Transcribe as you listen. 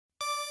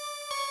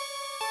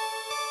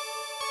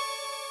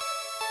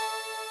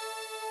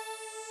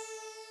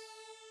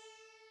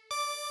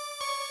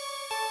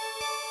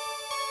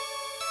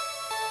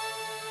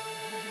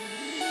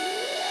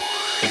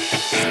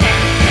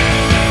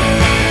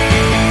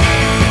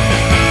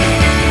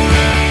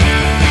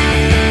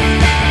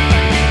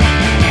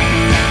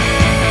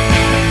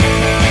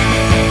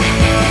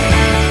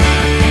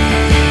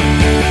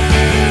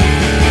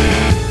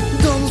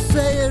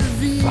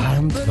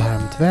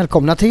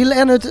välkomna till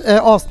ännu ett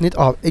avsnitt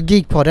av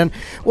Geekpodden.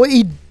 Och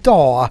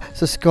idag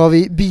så ska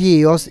vi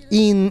bege oss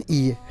in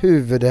i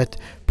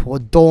huvudet på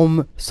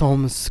de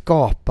som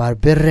skapar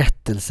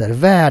berättelser,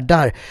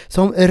 världar,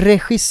 som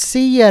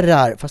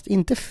regisserar, fast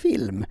inte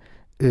film,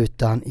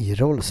 utan i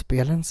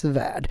rollspelens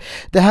värld.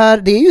 Det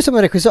är ju som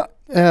en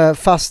regissör,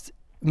 fast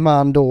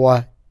man då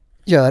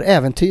gör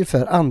äventyr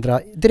för andra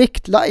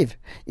direkt live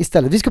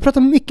istället. Vi ska prata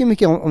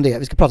mycket om det.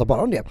 Vi ska prata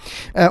bara om det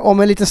om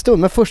en liten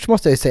stund, men först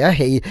måste jag säga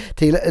hej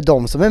till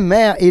de som är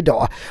med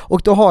idag.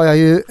 Och då har jag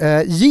ju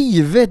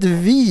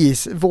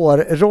givetvis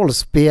vår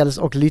rollspels-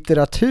 och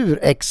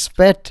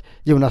litteraturexpert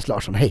Jonas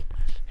Larsson. Hej!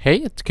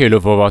 Hej, kul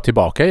att få vara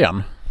tillbaka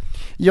igen.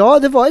 Ja,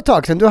 det var ett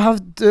tag sedan. Du har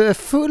haft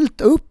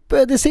fullt upp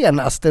det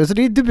senaste, så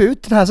det är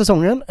debut den här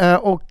säsongen.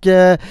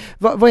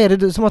 Vad är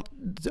det som har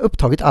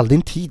upptagit all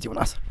din tid,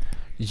 Jonas?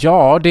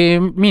 Ja, det är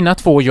mina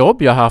 2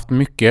 jobb. Jag har haft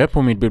mycket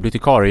på mitt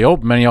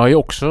bibliotekariejobb, men jag har ju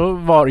också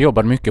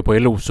jobbat mycket på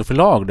Eloso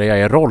förlag där jag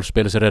är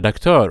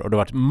rollspelsredaktör, och det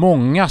har varit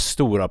många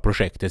stora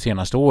projekt det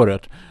senaste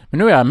året. Men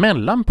nu är jag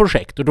mellan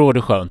projekt och då är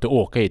det skönt att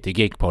åka hit till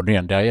Geekpodden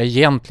igen, där jag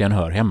egentligen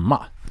hör hemma.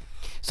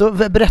 Så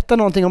berätta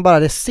någonting om bara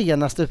det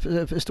senaste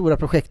stora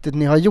projektet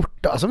ni har gjort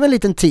då, som en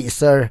liten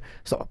teaser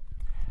så.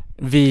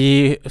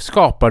 Vi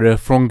skapade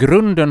från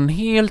grunden en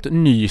helt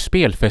ny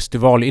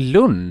spelfestival i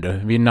Lund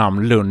vid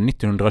namn Lund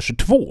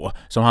 1922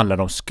 som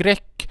handlade om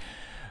skräck,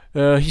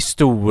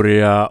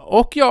 historia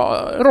och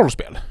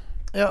rollspel.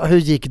 Ja, hur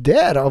gick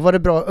det då? Var det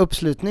bra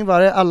uppslutning?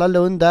 Var det alla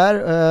Lund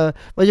där?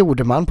 Vad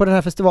gjorde man på den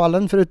här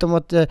festivalen förutom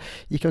att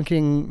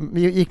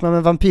gick man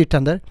med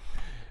vampyrtänder?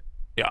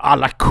 Ja,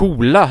 alla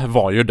coola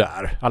var ju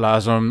där.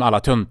 Alla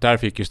töntar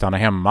fick ju stanna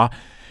hemma.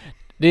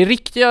 Det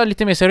riktiga,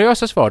 lite mer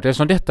seriösa svaret,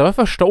 eftersom detta var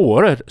första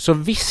året så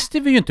visste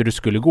vi ju inte hur det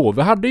skulle gå.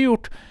 Vi hade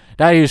gjort,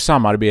 det här är ju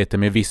samarbete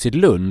med Visit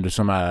Lund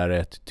som är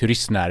ett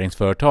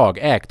turistnäringsföretag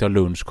ägt av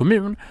Lunds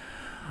kommun,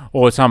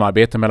 och ett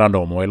samarbete mellan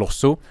dem och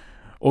Eloso.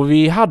 Och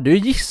vi hade ju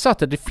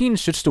gissat att det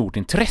finns ett stort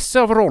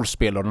intresse av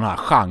rollspel och den här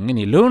genren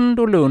i Lund,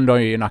 och Lund är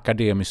ju en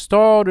akademisk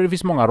stad och det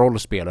finns många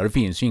rollspelare, det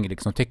finns ju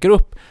inget som täcker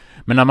upp.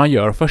 Men när man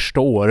gör första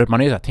året,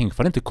 man är så här, tänk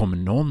för det inte kommer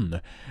någon.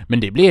 Men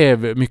det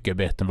blev mycket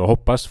bättre än vad jag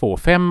hoppas få.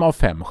 5 av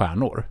 5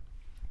 stjärnor.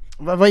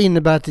 Vad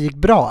innebär att det gick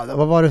bra?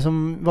 Vad var det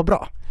som var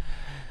bra?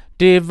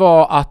 Det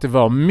var att det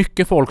var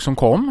mycket folk som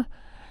kom.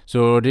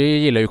 Så det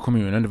gillar ju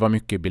kommunen. Det var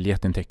mycket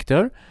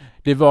biljettintäkter.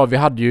 Vi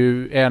hade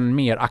ju en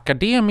mer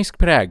akademisk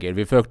prägel.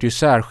 Vi försökte ju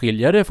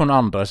särskilja det från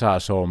andra så här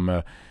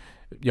som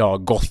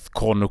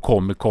Gothcon och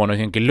Comic-Con, och jag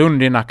tänker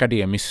Lund är en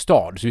akademisk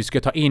stad, så vi ska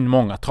ta in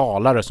många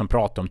talare som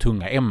pratar om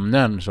tunga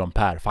ämnen, som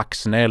Per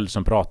Faxnell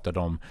som pratade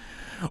om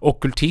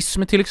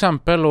ockultism till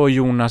exempel, och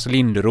Jonas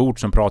Linderoth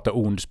som pratar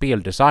ond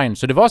speldesign.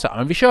 Så det var så här,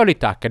 men vi kör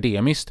lite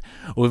akademiskt,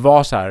 och vi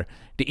var så här,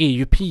 det är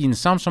ju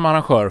pinsamt som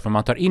arrangör för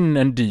man tar in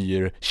en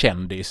dyr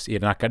kändis i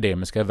den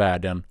akademiska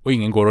världen och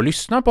ingen går och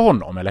lyssnar på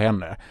honom eller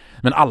henne.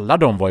 Men alla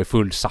de var ju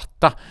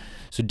fullsatta,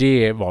 så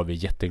det var vi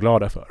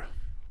jätteglada för.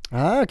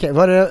 Okej.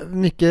 Var det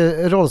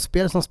mycket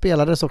rollspel som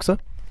spelades också?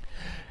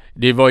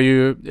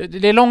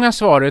 Det långa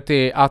svaret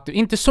är att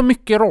inte så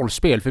mycket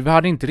rollspel, för vi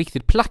hade inte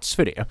riktigt plats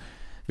för det.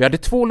 Vi hade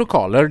 2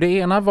 lokaler. Det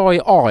ena var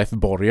i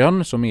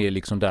AF-borgen, som är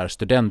liksom där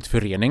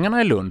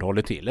studentföreningarna i Lund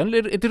håller till.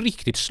 Ett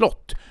riktigt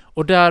slott.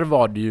 Och där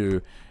var det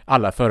ju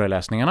alla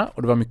föreläsningarna,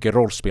 och det var mycket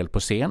rollspel på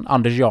scen.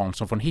 Anders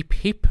Jansson från Hipp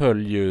Hipp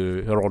höll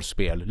ju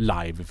rollspel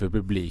live för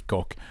publik,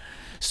 och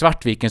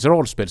Svartvikens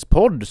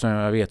rollspelspodd, som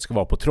jag vet ska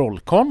vara på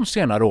Trollkon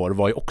senare år,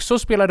 var ju också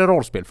spelade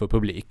rollspel för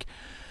publik.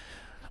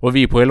 Och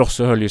vi på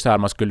Eloso höll ju så här,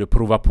 man skulle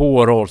prova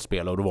på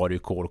rollspel, och då var det ju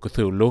Call of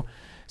Cthulhu.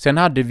 Sen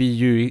hade vi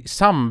ju i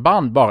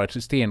samband bara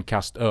ett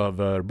stenkast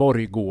över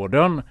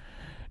Borggården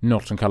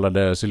något som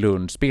kallades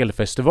Lund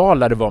spelfestival,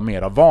 där det var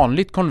mer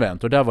vanligt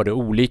konvent, och där var det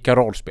olika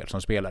rollspel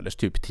som spelades,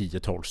 typ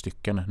 10-12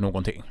 stycken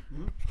någonting.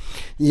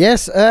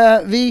 Yes,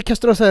 vi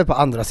kastar oss över på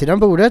andra sidan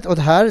bordet, och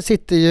här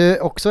sitter ju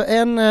också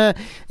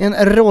en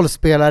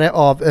rollspelare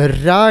av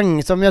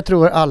rang som jag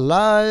tror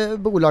alla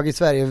bolag i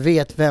Sverige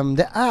vet vem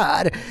det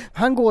är.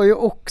 Han går ju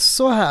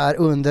också här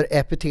under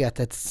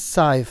epitetet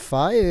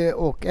sci-fi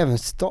och även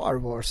Star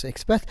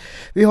Wars-expert.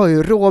 Vi har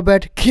ju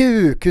Robert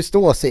Q.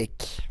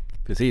 Kustosik.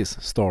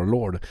 Precis,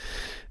 Starlord.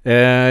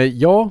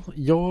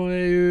 Jag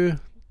är ju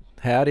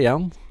här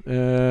igen.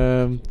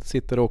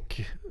 Sitter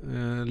och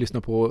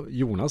lyssnar på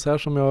Jonas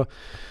här,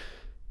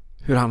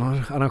 hur han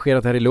har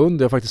arrangerat här i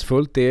Lund. Jag har faktiskt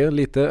följt det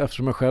lite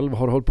eftersom jag själv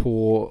har hållit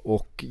på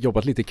och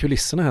jobbat lite i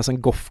kulisserna här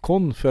sedan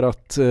Gothcon, för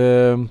att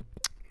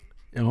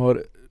jag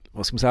har,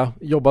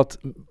 jobbat.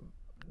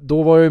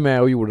 Då var jag ju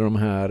med och gjorde de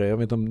här, jag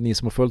vet inte om ni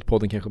som har följt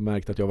podden kanske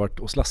märkt att jag har varit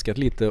och slaskat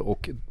lite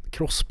och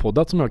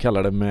crosspoddat, som jag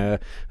kallar det, med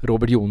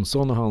Robert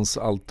Jonsson och hans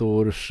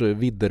Altors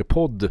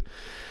Vidderpodd,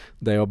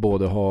 där jag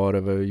både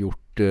har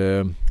gjort...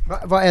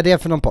 Vad är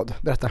det för någon podd?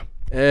 Berätta.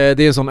 Det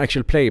är en sån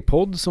actual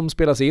play-podd som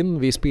spelas in.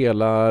 Vi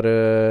spelar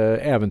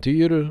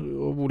äventyr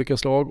av olika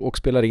slag och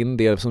spelar in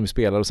det som vi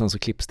spelar, och sen så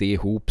klipps det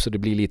ihop, så det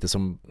blir lite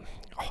som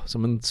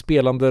en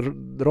spelande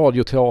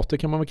radioteater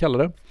kan man väl kalla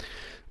det.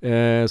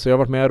 Så jag har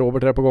varit med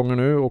Robert här på gången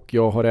nu och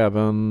jag har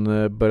även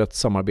börjat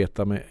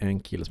samarbeta med en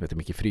kille som heter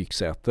Micke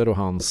Fryksäter och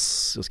jag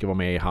ska vara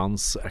med i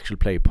hans Actual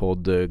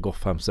Play-podd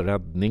Gothams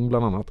räddning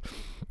bland annat.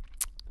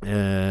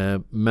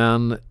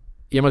 Men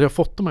i och med att jag har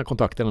fått de här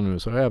kontakterna nu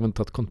så har jag även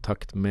tagit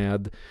kontakt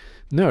med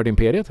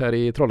Nördimperiet här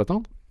i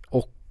Trollhättan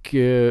och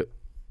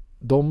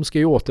de ska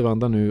ju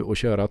återvända nu och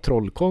köra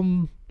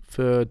Trollcon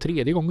för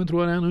 3:e gången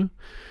tror jag det är nu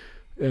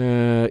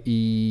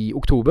i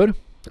oktober.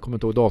 Jag kommer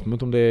inte ihåg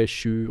datumet om det är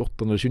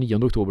 28 eller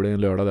 29 oktober, det är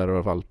en lördag där i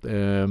alla fall.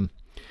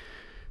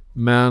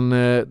 Men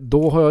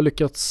då har jag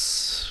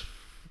lyckats,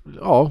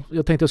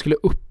 jag tänkte jag skulle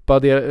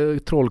uppa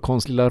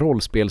Trollcons lilla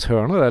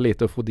rollspelshörna där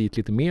lite och få dit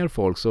lite mer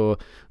folk. Så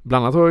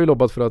bland annat har jag ju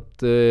lobbat för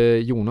att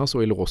Jonas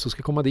och Eloso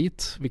ska komma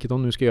dit, vilket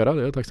de nu ska göra.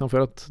 Det är jag tacksam för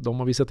att de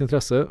har visat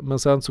intresse. Men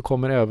sen så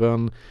kommer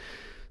även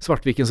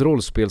Svartvikens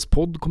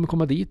rollspelspodd kommer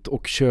komma dit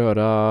och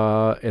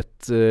köra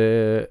ett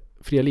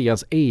Fria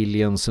Ligans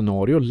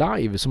Alien-scenario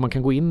live, så man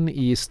kan gå in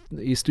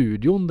i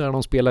studion där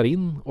de spelar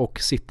in och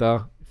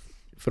sitta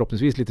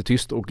förhoppningsvis lite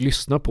tyst och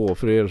lyssna på,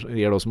 för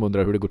er då som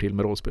undrar hur det går till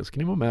med rollspel, så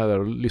kan ni vara med där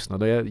och lyssna.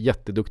 Det är ett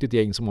jätteduktigt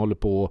gäng som håller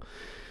på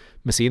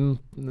med sin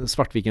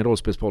Svartviken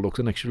rollspelspodd,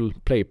 också en actual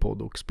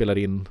play-podd, och spelar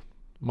in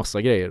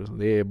massa grejer.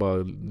 Det är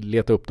bara att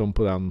leta upp dem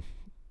på den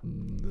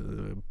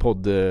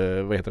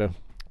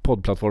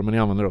poddplattformen ni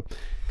använder då.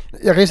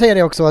 Jag kan ju säga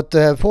det också att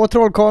på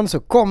Trollcon så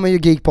kommer ju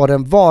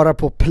Geekpodden vara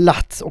på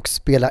plats och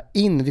spela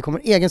in. Vi kommer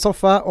en egen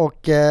soffa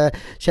och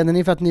känner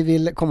ni för att ni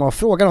vill komma och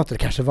fråga något eller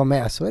kanske vara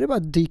med, så är det bara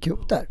att dyka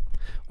upp där.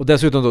 Och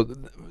dessutom då,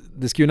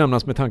 det ska ju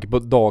nämnas med tanke på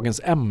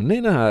dagens ämne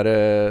i det här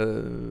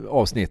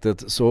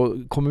avsnittet, så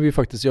kommer vi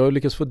faktiskt, jag har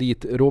lyckats få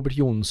dit Robert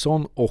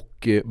Jonsson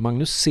och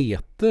Magnus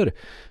Säter.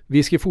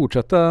 Vi ska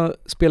fortsätta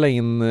spela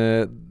in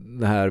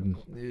det här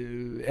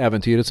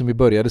äventyret som vi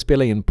började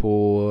spela in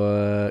på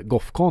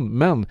Gothcon,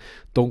 men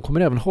de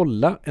kommer även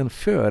hålla en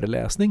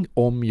föreläsning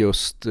om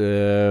just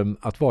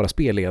att vara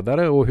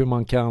spelledare och hur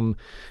man kan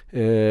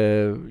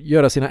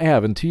göra sina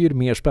äventyr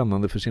mer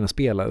spännande för sina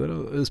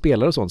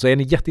spelare och sånt. Så är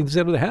ni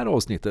jätteintresserade av det här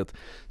avsnittet,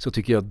 så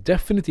tycker jag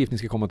definitivt ni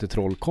ska komma till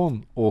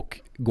Trollcon och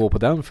gå på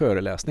den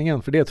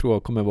föreläsningen, för det tror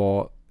jag kommer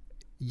vara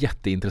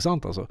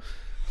jätteintressant alltså.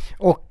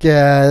 Och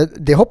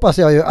det hoppas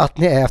jag ju att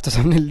ni är,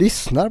 eftersom ni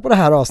lyssnar på det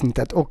här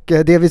avsnittet. Och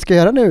det vi ska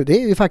göra nu,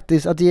 det är ju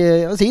faktiskt att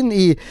ge oss in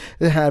i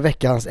det här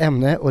veckans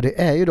ämne, och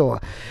det är ju då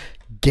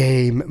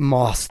Game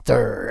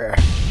Master.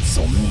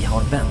 Som ni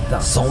har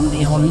väntat, som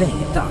ni har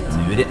längtat,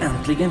 nu är det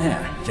äntligen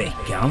här,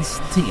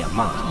 veckans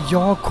tema.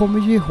 Jag kommer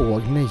ju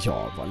ihåg när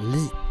jag var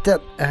liten,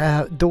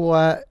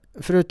 då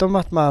förutom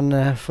att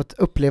man fått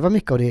uppleva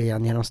mycket av det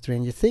igen genom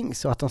Stranger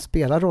Things och att de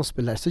spelar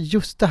rollspel där, så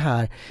just det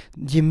här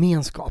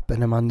gemenskapen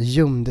när man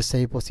gömde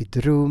sig på sitt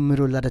rum,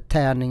 rullade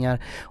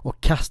tärningar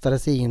och kastade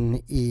sig in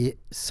i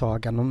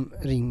Sagan om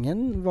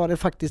ringen var det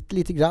faktiskt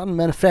lite grann,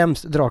 men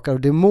främst Drakar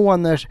och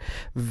Demoners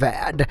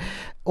värld.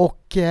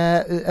 Och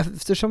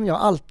eftersom jag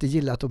alltid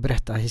gillat att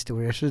berätta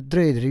historier, så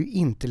dröjde det ju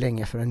inte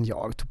länge förrän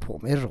jag tog på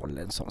mig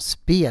rollen som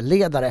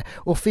spelledare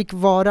och fick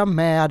vara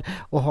med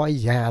och ha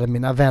ihjäl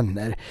mina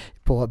vänner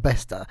på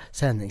bästa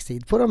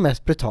sändningstid på de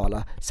mest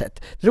brutala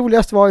sätt. Det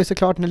roligaste var ju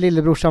såklart när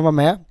lillebrorsan var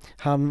med.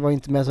 Han var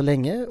inte med så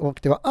länge och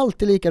det var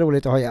alltid lika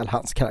roligt att ha ihjäl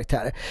hans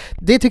karaktärer.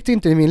 Det tyckte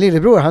inte min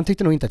lillebror. Han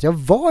tyckte nog inte att jag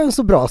var en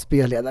så bra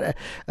spelledare.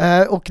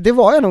 Och det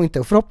var jag nog inte,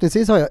 och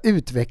förhoppningsvis har jag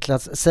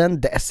utvecklats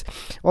sedan dess.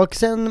 Och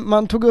sen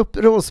man tog upp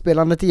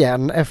rollspelandet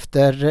igen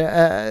efter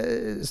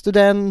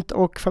student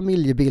och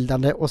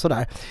familjebildande och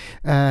sådär,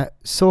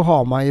 så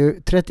har man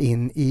ju trätt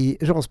in i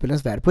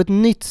rollspelens värld på ett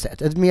nytt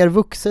sätt, ett mer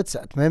vuxet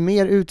sätt med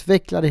mer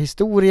utvecklade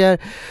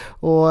historier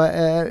och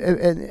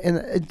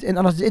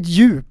ett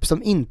djup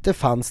som inte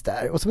fanns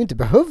där och som inte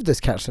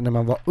behövdes kanske när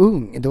man var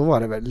ung. Då var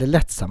det väl det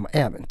lättsamma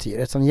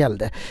äventyret som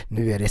gällde.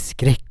 Nu är det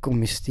skräck och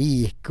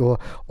mystik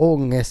och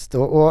ångest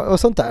och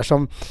sånt där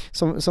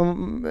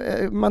som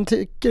man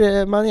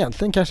tycker man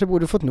egentligen kanske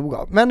borde fått nog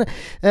av. Men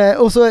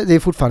och så är det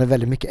fortfarande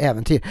väldigt mycket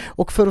äventyr.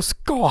 Och för att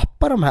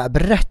skapa de här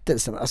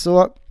berättelserna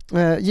så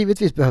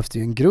givetvis behövs det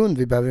ju en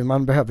grund.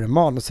 Man behöver en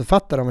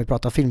manusförfattare om vi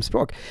pratar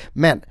filmspråk.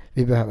 Men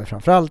vi behöver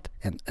framförallt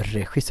en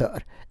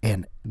regissör,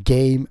 en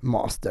Game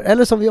Master.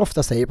 Eller som vi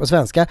ofta säger på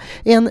svenska,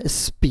 en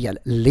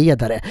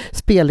spelledare.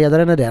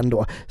 Spelledaren är den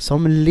då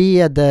som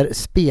leder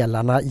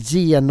spelarna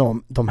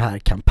genom de här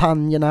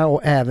kampanjerna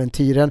och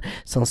äventyren,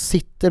 som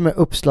sitter med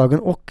uppslagen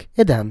och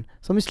är den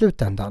som i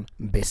slutändan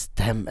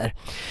bestämmer.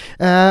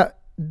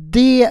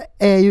 Det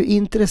är ju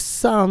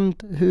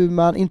intressant hur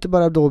man inte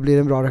bara då blir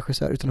en bra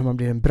regissör, utan hur man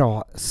blir en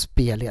bra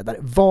spelledare.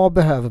 Vad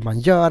behöver man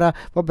göra?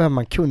 Vad behöver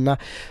man kunna?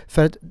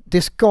 För att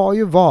det ska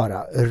ju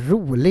vara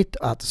roligt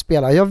att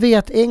spela. Jag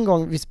vet en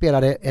gång vi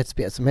spelade ett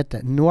spel som hette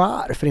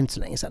Noir för inte så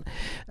länge sedan.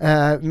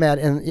 Med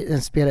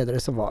en spelledare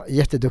som var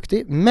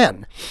jätteduktig.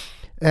 Men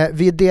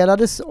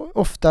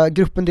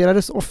gruppen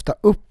delades ofta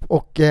upp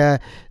och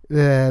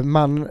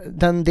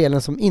den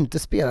delen som inte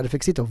spelade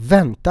fick sitta och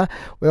vänta,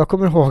 och jag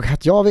kommer ihåg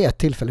att jag vid ett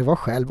tillfälle var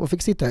själv och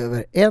fick sitta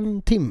över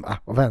 1 timme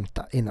och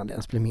vänta innan det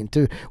ens blev min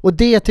tur, och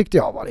det tyckte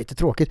jag var lite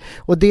tråkigt,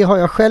 och det har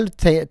jag själv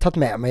tagit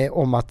med mig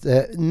om att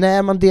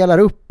när man delar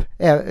upp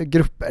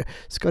grupper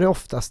ska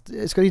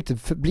det inte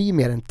bli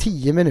mer än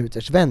 10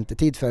 minuters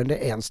väntetid förrän det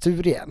är ens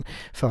tur igen,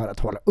 för att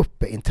hålla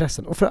uppe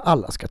intressen och för att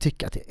alla ska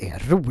tycka att det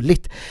är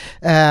roligt.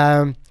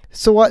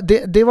 Så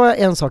det var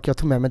en sak jag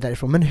tog med mig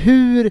därifrån. Men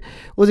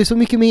och det är så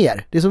mycket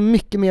mer. Det är så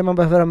mycket mer man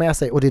behöver ha med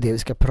sig, och det är det vi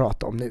ska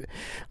prata om nu.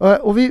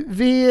 Och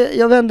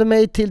jag vänder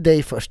mig till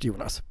dig först,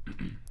 Jonas.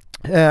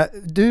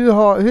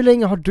 Hur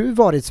länge har du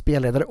varit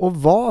spelledare, och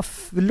vad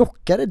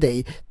lockade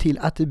dig till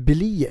att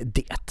bli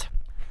det?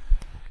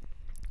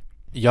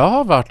 Jag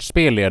har varit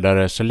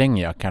spelledare så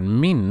länge jag kan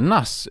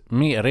minnas,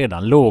 med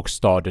redan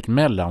lågstadiet,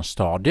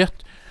 mellanstadiet.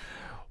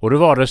 Och då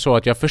var det så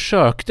att jag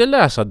försökte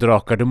läsa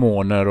Drakar,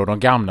 Demoner och de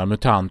gamla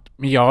MUTANT,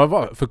 men jag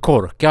var för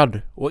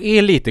korkad och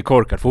är lite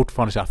korkad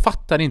fortfarande, så jag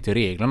fattade inte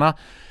reglerna.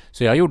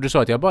 Så jag gjorde så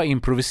att jag bara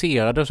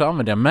improviserade, och så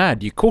använde jag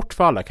Magic-kort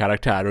för alla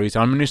karaktärer och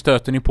sa, men nu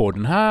stöter ni på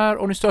den här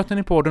och nu stöter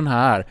ni på den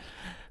här.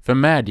 För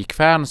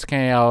Magic-fans kan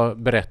jag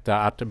berätta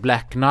att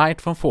Black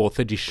Knight från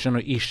 4th edition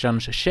och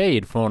Ishan's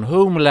Shade från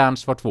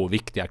Homelands var 2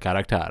 viktiga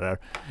karaktärer.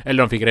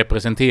 Eller de fick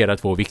representera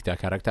 2 viktiga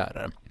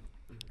karaktärer.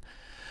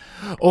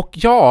 Och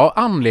ja,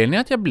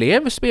 anledningen att jag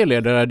blev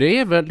spelledare,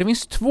 det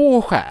finns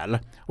 2 skäl.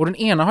 Och den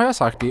ena har jag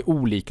sagt i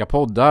olika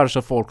poddar,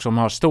 så folk som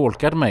har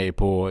stalkat mig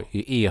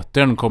i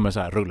etern kommer så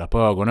här rulla på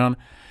ögonen.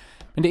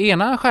 Men det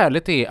ena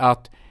skälet är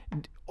att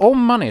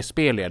om man är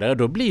spelledare,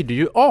 då blir det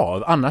ju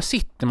av. Annars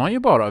sitter man ju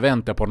bara och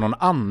väntar på att någon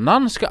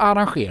annan ska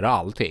arrangera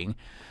allting.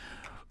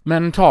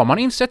 Men tar man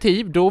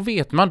initiativ, då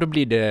vet man, då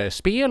blir det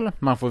spel.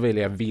 Man får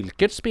välja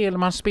vilket spel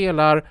man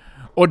spelar,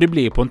 och det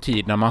blir på en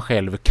tid när man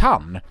själv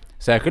kan.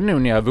 Särskilt nu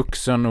när jag är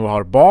vuxen och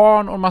har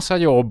barn och massa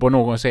jobb, och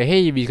någon säger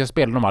hej, vi ska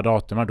spela de här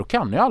datorerna, då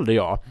kan jag aldrig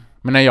jag.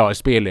 Men när jag är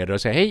spelledare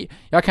och säger hej,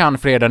 jag kan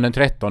fredag den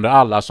 13,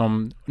 alla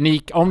som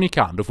om ni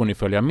kan, då får ni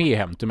följa med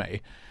hem till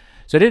mig.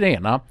 Så det är det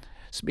ena.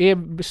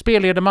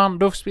 Spelleder man,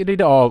 då spelar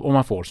det av och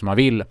man får som man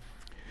vill.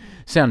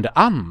 Sen det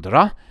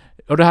andra,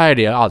 och det här är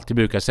det jag alltid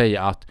brukar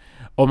säga, att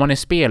om man är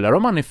spelare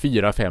och man är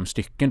 4-5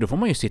 stycken, då får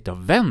man ju sitta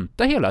och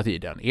vänta hela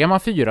tiden. Är man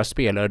 4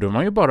 spelare, då är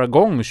man ju bara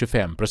igång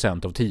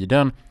 25% av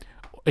tiden.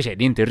 Det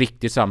är inte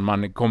riktigt så,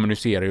 man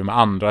kommunicerar ju med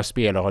andra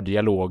spelare och har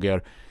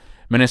dialoger.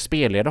 Men en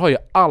spelledare har ju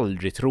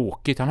aldrig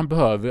tråkigt. Han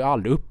behöver ju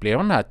aldrig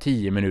uppleva den här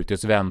 10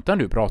 minuters väntan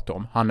du pratar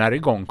om. Han är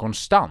igång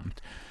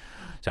konstant.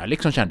 Så jag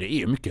liksom kände, det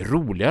är mycket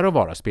roligare att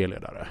vara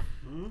spelledare.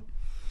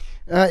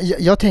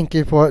 Jag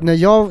tänker på när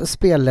jag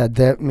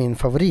spelade min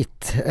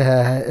favorit,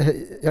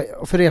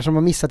 för er som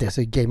har missat det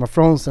så är Game of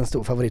Thrones en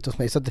stor favorit hos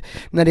mig, så att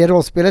när det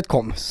rollspelet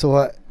kom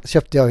så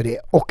köpte jag ju det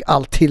och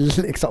allt till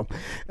liksom.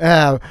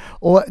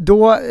 Och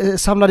då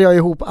samlade jag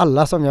ihop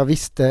alla som jag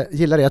visste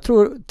gillade. Jag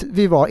tror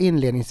vi var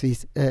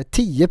inledningsvis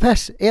 10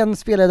 pers, en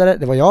spelledare,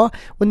 det var jag,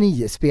 och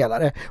 9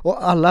 spelare,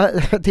 och alla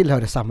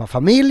tillhörde samma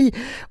familj,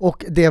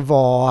 och det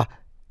var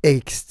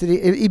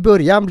i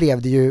början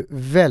blev det ju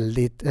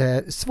väldigt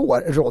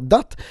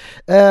svårroddat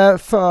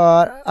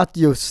för att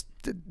just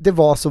det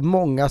var så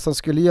många som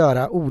skulle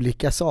göra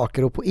olika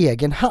saker och på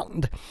egen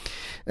hand.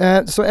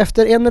 Så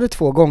efter 1 eller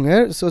 2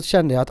 gånger så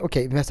kände jag att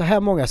okej, med så här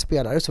många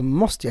spelare så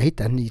måste jag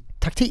hitta en ny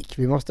taktik.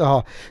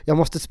 Jag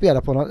måste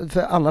spela på något,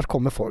 för annars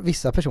kommer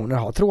vissa personer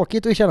ha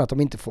tråkigt och känna att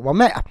de inte får vara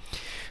med.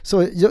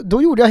 Så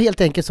då gjorde jag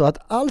helt enkelt så att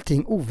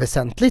allting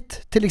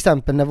oväsentligt, till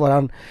exempel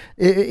när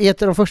i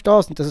ett av de första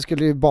avsnitten så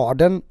skulle ju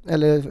barden,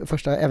 eller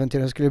första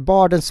äventyren, skulle ju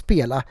barden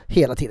spela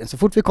hela tiden. Så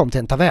fort vi kom till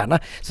en taverna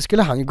så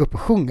skulle han ju gå upp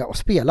och sjunga och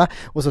spela,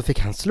 och så fick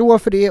han slå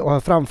för det och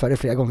han framförde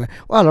flera gånger,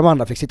 och alla de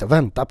andra fick sitta och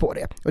vänta på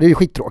det. Och det är ju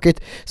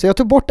skittråkigt. Så jag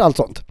tog bort allt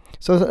sånt.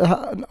 Så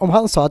om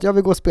han sa att jag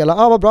vill gå och spela,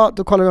 vad bra,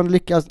 då kollar vi om det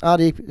lyckas,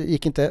 det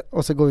gick inte,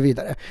 och så går vi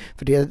vidare.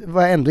 För det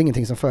var ändå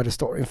ingenting som förde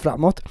storyn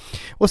framåt.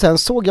 Och sen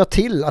såg jag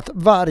till att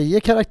varje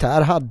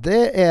karaktär hade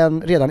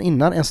redan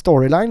innan en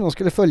storyline de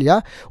skulle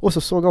följa, och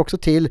så såg jag också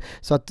till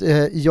så att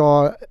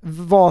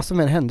vad som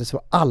än hände så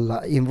var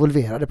alla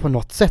involverade på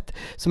något sätt.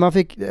 Så man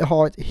fick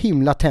ha ett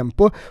himla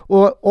tempo,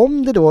 och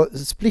om det då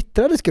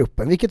splittrades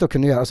gruppen, vilket då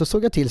kunde göra, så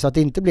såg jag till så att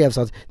det inte blev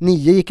så att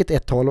 9 gick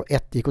ett håll och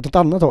 1 gick åt ett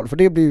annat håll, för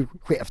det blir ju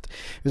skevt.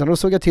 Utan då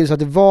såg jag till så att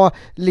det var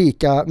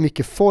lika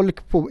mycket folk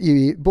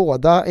i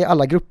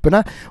alla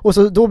grupperna, och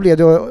så då blev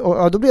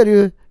det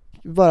ju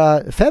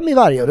bara 5 i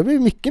varje, och det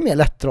blev mycket mer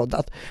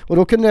lättroddat. Och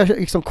då kunde jag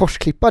liksom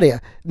korsklippa det,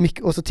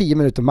 och så 10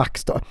 minuter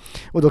max då.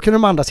 Och då kunde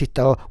de andra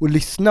sitta och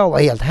lyssna och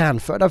vara helt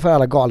hänförda för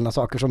alla galna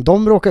saker som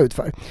de råkade ut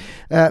för.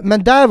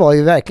 Men där var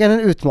ju verkligen en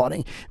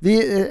utmaning.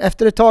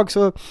 Efter ett tag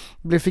så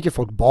fick ju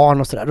folk barn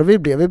och sådär, och vi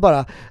blev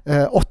bara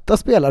 8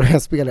 spelare och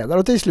en spelledare,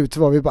 och till slut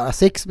var vi bara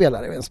 6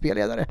 spelare och en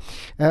spelledare.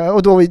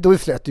 Och då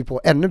flöt vi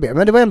på ännu mer.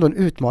 Men det var ändå en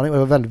utmaning, och det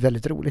var väldigt,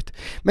 väldigt roligt.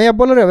 Men jag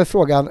bollar över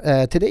frågan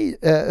till dig,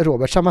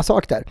 Robert, samma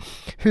sak där.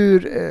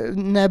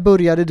 När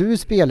började du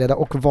spelleda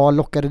och vad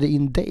lockade det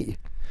in dig?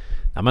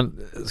 Ja, men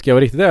ska jag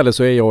vara riktigt ärlig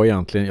så är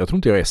jag tror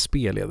inte jag är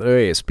spelledare,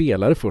 jag är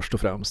spelare först och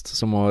främst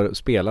som har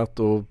spelat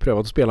och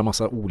prövat att spela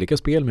massa olika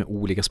spel med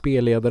olika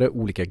spelledare,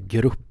 olika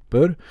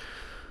grupper.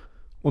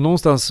 Och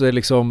någonstans är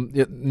liksom,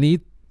 ni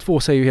två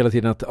säger ju hela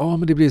tiden att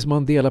men det blir som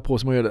man delar på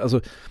som man gör det.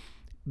 Alltså,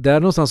 där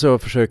någonstans har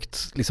jag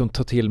försökt liksom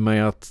ta till mig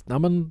att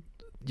men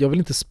jag vill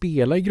inte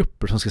spela i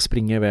grupper som ska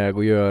springa iväg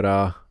och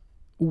göra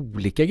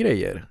olika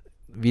grejer.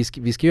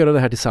 Vi ska göra det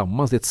här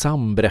tillsammans. Det är ett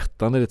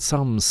samberättande, det är ett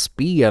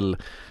samspel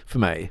för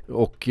mig.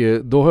 Och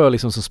då har jag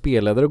liksom som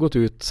spelledare gått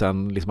ut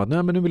sen liksom att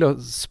men nu vill jag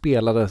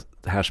spela det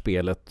här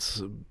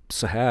spelet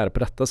så här på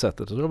detta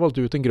sättet. Så jag har valt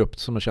ut en grupp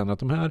som jag känner att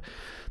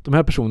de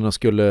här personerna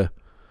skulle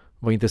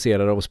vara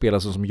intresserade av att spela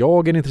så som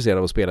jag är intresserad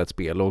av att spela ett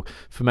spel. Och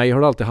för mig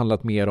har det alltid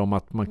handlat mer om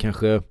att man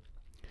kanske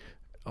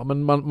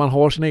man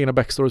har sina egna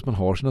backstories, man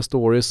har sina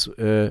stories,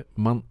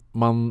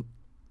 man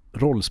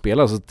rollspel,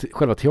 alltså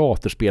själva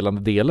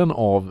teaterspelande delen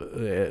av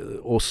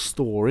och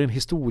storyn,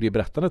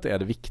 historieberättandet är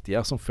det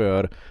viktiga som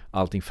för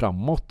allting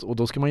framåt, och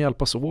då ska man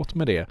hjälpas åt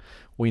med det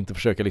och inte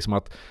försöka liksom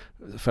att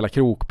fälla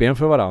krokben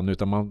för varandra,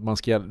 utan man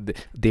ska,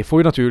 det får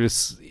ju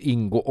naturligtvis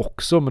ingå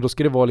också, men då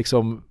ska det vara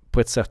liksom på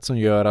ett sätt som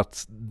gör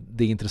att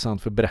det är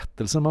intressant för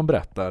berättelsen man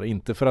berättar,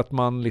 inte för att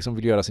man liksom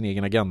vill göra sin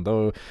egen agenda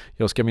och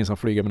jag ska minsann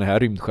flyga med det här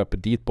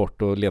rymdskeppet dit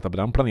bort och leta på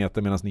den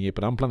planeten medan ni är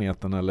på den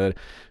planeten, eller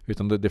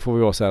utan det får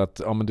ju vara så här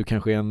att men du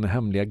kanske är en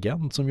hemlig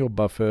agent som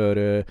jobbar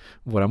för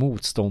våra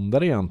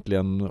motståndare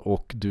egentligen,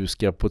 och du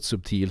ska på ett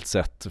subtilt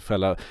sätt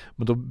fälla,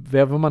 men då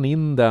väver man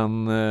in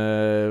den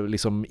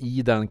liksom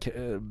i den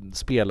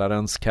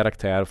spelarens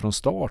karaktär från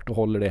start och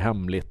håller det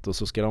hemligt, och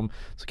så kan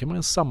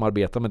man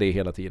samarbeta med det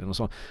hela tiden och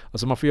så.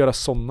 Alltså man får göra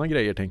sådana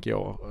grejer, tänker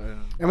jag.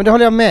 Ja, men det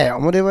håller jag med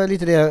om, och det var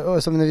lite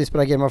det som när vi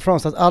spelade Game of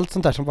Thrones, att allt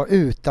sånt där som var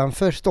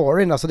utanför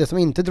storyn, alltså det som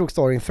inte drog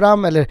storyn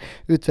fram eller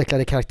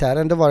utvecklade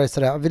karaktären, då var det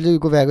sådär, vill du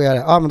gå iväg och göra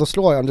det? Ja, men då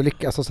slår jag om du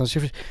lyckas, och sen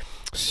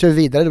kör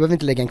vidare, du behöver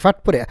inte lägga en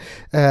kvart på det.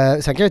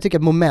 Sen kan jag tycka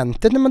att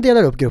momentet när man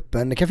delar upp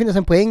gruppen, det kan finnas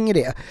en poäng i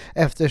det,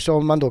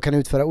 eftersom man då kan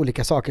utföra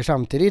olika saker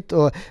samtidigt,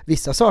 och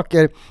vissa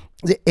saker,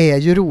 det är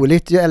ju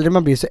roligt, ju äldre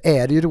man blir så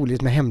är det ju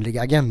roligt med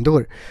hemliga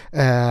agendor.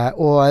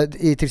 Och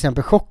i till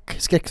exempel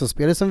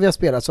skräckspelspelet som vi har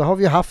spelat, så har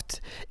vi ju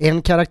haft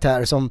en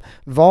karaktär som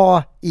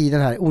var i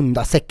den här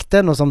onda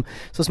sekten och som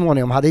så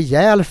småningom hade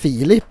ihjäl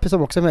Filip,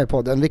 som också är med i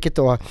podden, vilket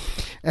då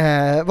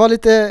var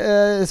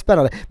lite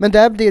spännande. Men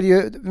där blir det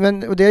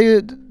ju, och det är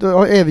ju,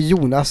 då är vi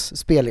Jonas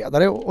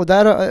spelledare, och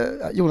där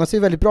Jonas är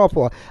väldigt bra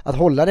på att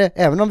hålla det,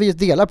 även om vi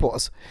delar på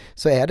oss,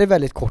 så är det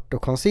väldigt kort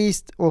och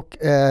koncist, och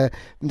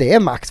det är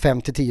max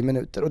 5-10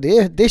 minuter, och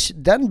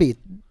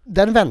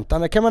den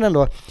väntan kan man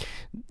ändå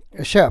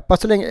köpa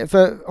så länge,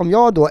 för om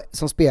jag då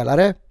som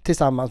spelare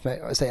tillsammans med,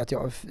 säger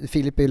att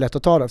Filip är ju lätt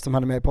att ta det eftersom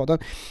han är med i podden,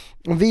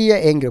 om vi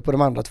är en grupp och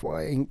de andra två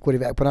går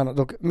iväg på en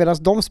annan, medan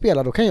de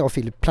spelar, då kan jag och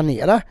Filip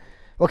planera,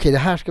 okej, det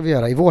här ska vi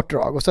göra i vårt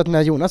drag, och så att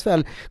när Jonas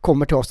väl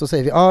kommer till oss, då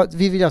säger vi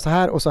vi vill göra så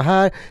här och så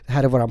här, det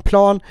här är våran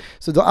plan,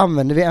 så då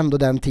använder vi ändå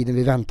den tiden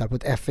vi väntar på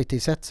ett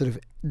effektivt sätt, så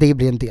det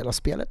blir en del av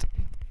spelet.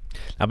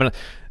 Ja, men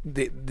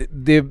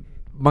det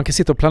man kan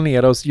sitta och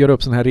planera och göra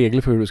upp såna här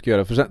regler för hur du ska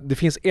göra. För det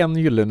finns en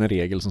gyllene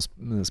regel som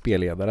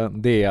spelledare.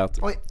 Det är att...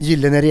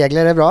 gyllene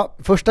regler är bra.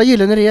 Första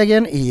gyllene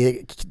regeln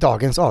i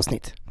dagens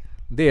avsnitt.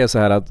 Det är så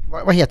här att...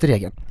 Vad heter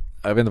regeln?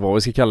 Jag vet inte vad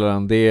vi ska kalla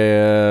den. Det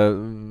är...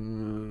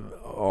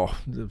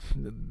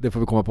 det får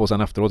vi komma på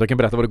sen efteråt. Jag kan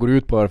berätta vad det går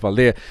ut på i alla fall.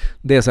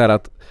 Det är så här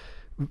att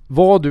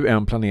vad du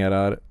än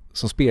planerar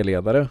som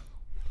spelledare...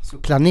 Så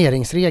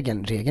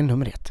planeringsregeln, regel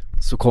nummer 1.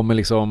 Så kommer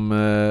liksom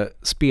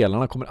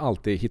spelarna kommer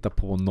alltid hitta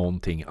på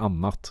någonting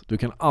annat. Du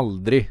kan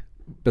aldrig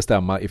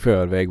bestämma i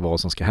förväg vad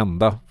som ska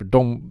hända. För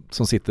de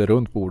som sitter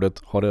runt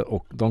bordet har det,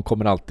 och de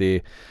kommer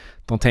alltid,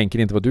 de tänker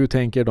inte vad du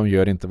tänker, de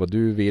gör inte vad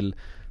du vill.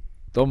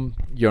 De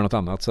gör något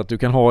annat. Så att du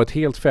kan ha ett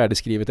helt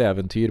färdigskrivet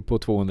äventyr på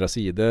 200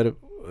 sidor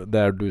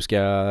där du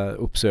ska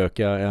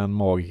uppsöka en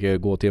magiker,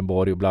 gå till en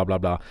borg och bla bla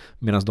bla,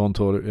 medan de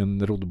tar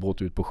en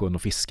roddbåt ut på sjön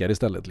och fiskar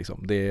istället liksom.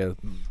 Men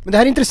det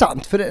här är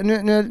intressant, för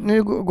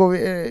nu går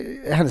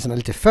vi händelserna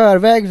lite i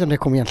förväg, utan det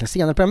kommer egentligen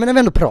senare på det, men när vi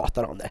ändå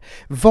pratar om det.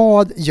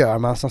 Vad gör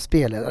man som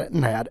spelledare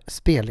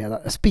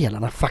när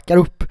spelarna fuckar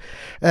upp?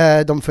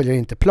 De följer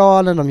inte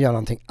planen, de gör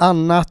någonting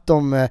annat,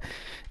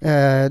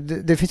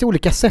 det finns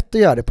olika sätt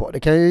att göra det på. Det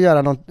kan ju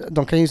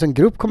de kan ju som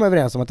grupp komma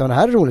överens om att det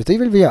här är roligt, det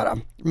vill vi göra,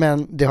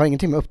 men det har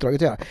ingenting med uppdraget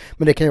att göra.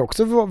 Men det kan ju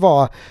också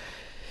vara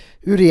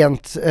ur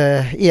rent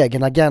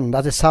egen agenda,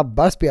 att det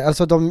sabbar spel.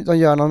 Alltså de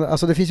gör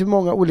alltså det finns ju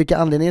många olika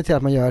anledningar till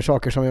att man gör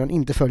saker som man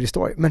inte följer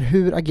story. Men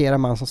hur agerar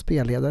man som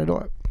spelledare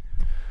då?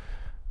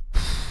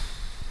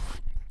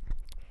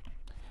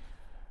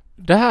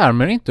 Det här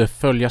med att inte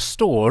följa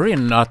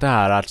storyn, att det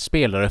här att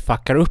spelare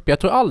fuckar upp, jag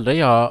tror aldrig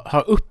jag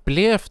har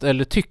upplevt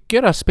eller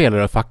tycker att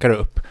spelare fuckar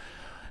upp.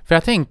 För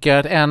jag tänker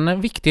att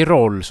en viktig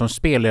roll som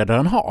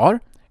spelledaren har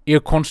är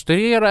att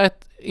konstruera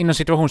ett, inom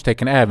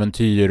situationstecken,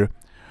 äventyr,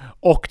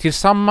 och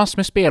tillsammans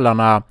med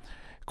spelarna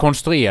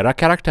konstruera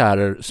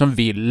karaktärer som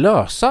vill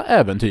lösa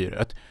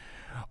äventyret.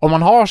 Om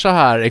man har så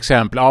här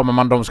exempel,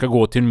 men de ska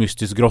gå till en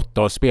mystisk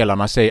grotta och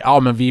spelarna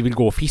säger, men vi vill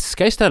gå och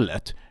fiska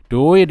istället.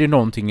 då är det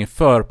någonting i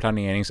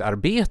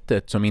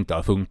förplaneringsarbetet som inte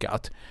har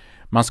funkat.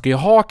 Man ska ju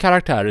ha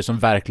karaktärer som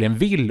verkligen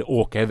vill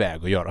åka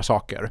iväg och göra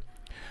saker.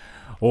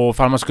 Och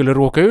för man skulle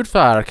råka ut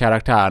för att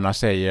karaktärerna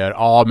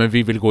säger men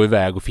vi vill gå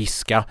iväg och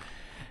fiska.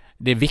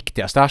 Det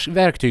viktigaste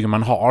verktyget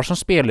man har som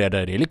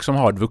spelledare, det är liksom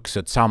ha ett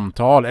vuxet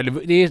samtal.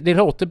 Eller det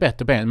låter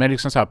bättre, men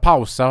liksom så här,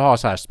 pausa och ha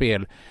så här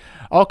spel.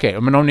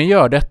 Okej, men om ni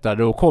gör detta,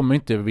 då kommer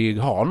inte vi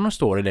ha någon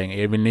story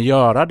längre. Vill ni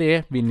göra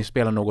det? Vill ni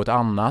spela något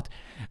annat?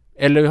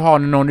 Eller har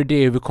ni någon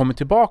idé hur vi kommer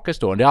tillbaka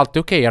då? Det är alltid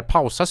okej att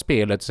pausa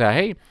spelet och säga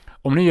hej,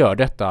 om ni gör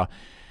detta.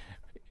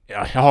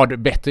 Jag har det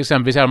bättre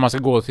exempel om man ska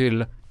gå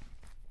till...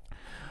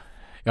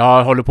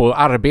 Jag håller på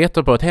att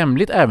arbeta på ett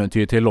hemligt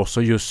äventyr till oss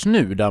och just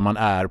nu där man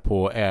är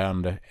på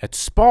ett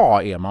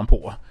spa är man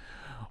på.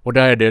 Och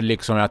där är det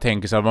liksom, jag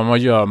tänker så här, vad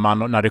gör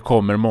man när det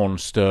kommer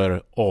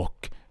monster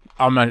och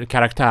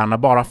karaktärerna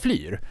bara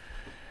flyr?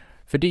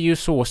 För det är ju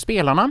så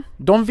spelarna,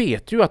 de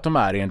vet ju att de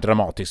är i en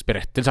dramatisk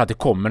berättelse, att det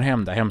kommer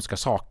hända hemska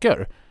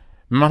saker.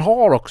 Men man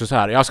har också så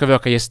här, jag ska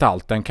försöka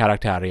gestalta en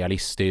karaktär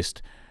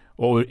realistiskt.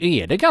 Och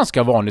är det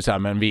ganska vanligt så här,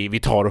 men vi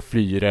tar och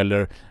flyr,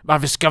 eller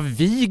varför ska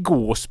vi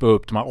gå och spå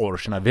upp de här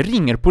orcherna? Vi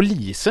ringer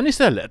polisen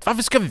istället.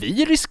 Varför ska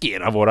vi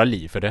riskera våra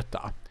liv för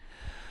detta?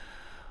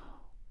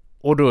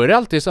 Och då är det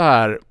alltid så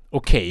här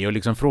okej att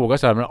liksom fråga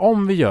så här, men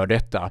om vi gör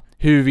detta,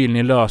 hur vill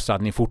ni lösa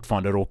att ni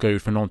fortfarande råkar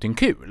ut för någonting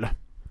kul?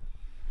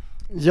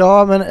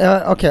 Ja, men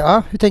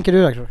hur tänker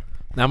du, Rektor?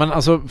 Nej, men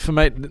alltså för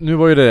mig, nu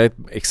var ju det ett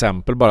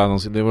exempel bara,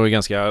 det var ju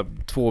ganska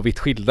två vitt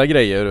skilda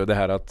grejer, det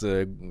här att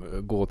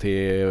gå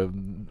till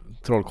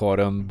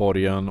trollkaren,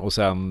 borgen och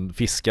sen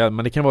fiska.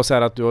 Men det kan vara så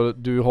här att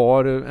du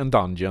har en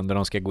dungeon där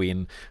de ska gå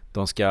in,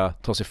 de ska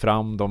ta sig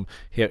fram,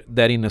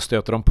 där inne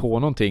stöter de på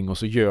någonting och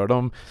så gör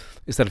de,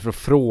 istället för att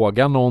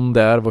fråga någon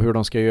där hur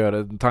de ska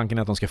göra, tanken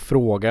är att de ska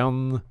fråga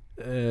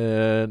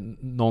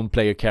någon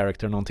player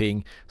character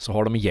någonting, så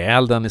har de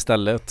ihjäl den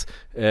istället.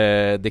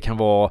 Det kan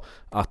vara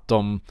att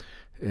de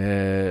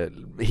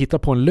hittar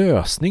på en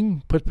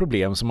lösning på ett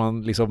problem som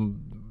man liksom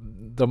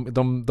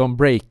de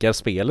breakar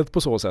spelet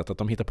på så sätt att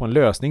de hittar på en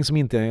lösning som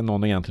inte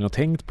någon egentligen har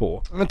tänkt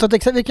på. Men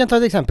vi kan ta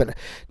ett exempel.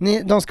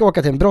 De ska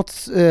åka till en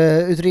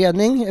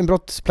brottsutredning, en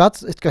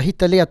brottsplats, ska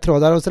hitta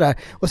ledtrådar och sådär.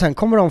 Och sen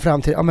kommer de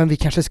fram till, men vi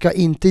kanske ska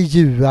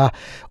intervjua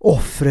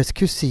offrets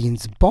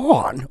kusins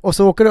barn. Och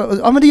så åker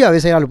de, men det gör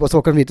vi, säger allihopa, och så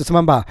åker de dit och så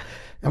man bara,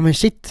 men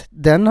shit,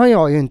 den har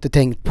jag ju inte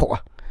tänkt på.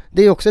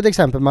 Det är också ett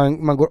exempel,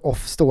 man går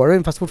off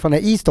storyn fast fortfarande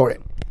i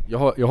storyn.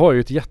 Jag har ju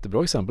ett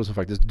jättebra exempel som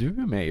faktiskt du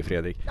är med i,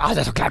 Fredrik. Ja, det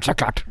är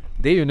såklart.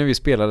 Det är ju när vi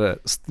spelade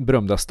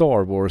berömda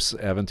Star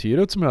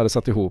Wars-äventyret som jag hade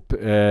satt ihop,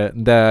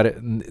 där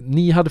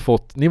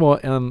ni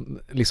var en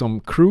liksom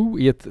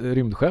crew i ett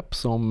rymdskepp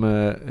som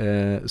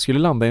skulle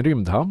landa i en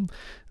rymdhamn.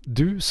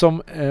 Du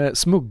som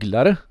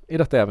smugglare i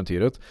detta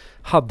äventyret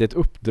hade ett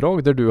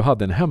uppdrag där du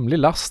hade en hemlig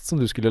last som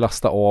du skulle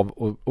lasta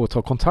av och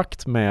ta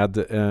kontakt med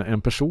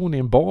en person i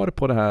en bar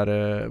på det här,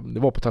 det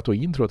var på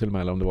Tatooine tror jag till och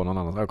med, eller om det var någon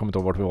annan, jag kommer inte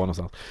ihåg vart vi var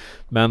någonstans.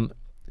 Men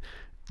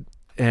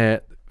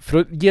för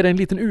att ge dig en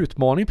liten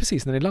utmaning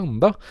precis när ni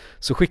landade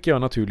så skickade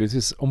jag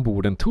naturligtvis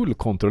ombord en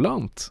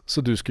tullkontrollant,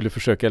 så du skulle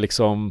försöka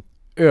liksom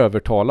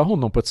övertala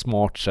honom på ett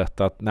smart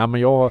sätt att nej,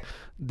 men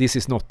this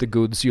is not the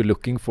goods you're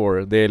looking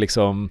for. Det är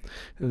liksom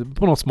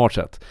på något smart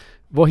sätt.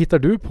 Vad hittar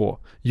du på?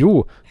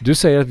 Jo, du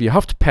säger att vi har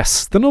haft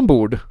pesten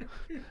ombord.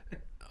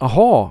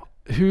 Aha,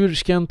 hur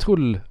ska en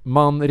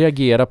tullman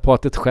reagera på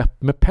att ett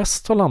skepp med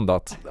pest har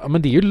landat? Ja,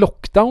 men det är ju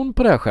lockdown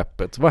på det här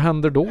skeppet. Vad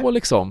händer då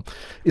liksom?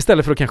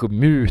 Istället för att kanske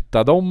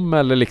muta dem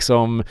eller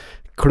liksom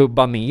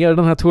klubba ner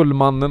den här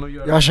tullmannen och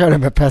göra... Jag körde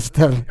med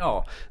pesten.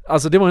 Ja,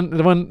 alltså det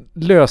var en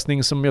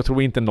lösning som jag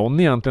tror inte någon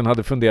egentligen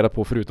hade funderat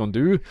på förutom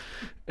du.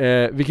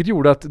 Vilket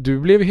gjorde att du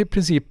blev i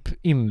princip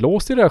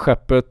inlåst i det här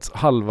skeppet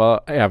halva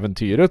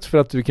äventyret, för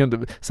att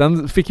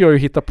sen fick jag ju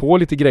hitta på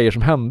lite grejer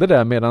som hände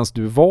där medan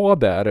du var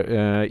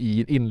där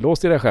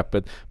inlåst i det här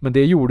skeppet, men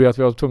det gjorde ju att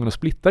vi var tvungna att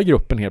splitta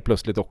gruppen helt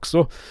plötsligt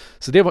också.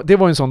 Så det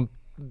var en sån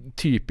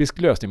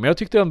typisk lösning, men jag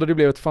tyckte ändå det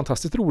blev ett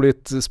fantastiskt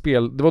roligt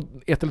spel. Det var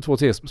 1 eller 2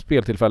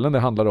 speltillfällen det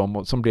handlade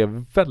om som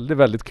blev väldigt,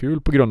 väldigt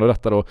kul på grund av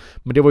detta då.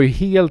 Men det var ju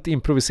helt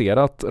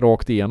improviserat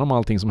rakt igenom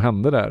allting som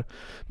hände där.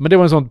 Men det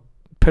var en sån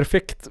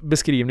perfekt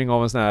beskrivning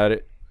av en sån här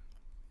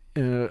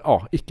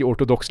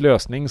icke-ortodox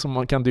lösning som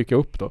man kan dyka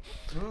upp då.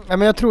 Ja,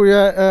 men jag tror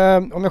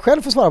om jag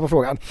själv får svara på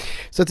frågan,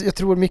 så att jag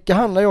tror mycket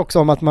handlar ju också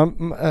om att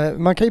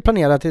man kan ju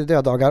planera till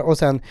döddagar och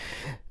sen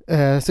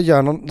så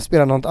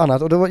spelar något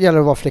annat, och då gäller det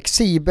att vara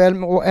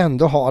flexibel och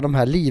ändå ha de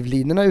här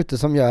livlinorna ute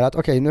som gör att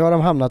okej, nu har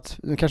de hamnat,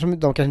 de kanske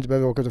inte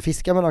behöver åka ut och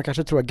fiska, men de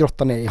kanske tror att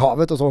grottan är i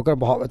havet och så åker de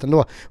på havet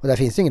ändå och där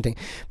finns ingenting.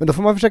 Men då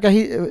får man försöka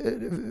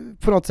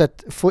på något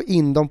sätt få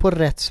in dem på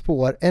rätt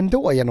spår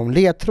ändå genom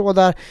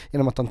ledtrådar,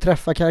 genom att de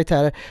träffar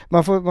karaktärer.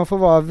 Man får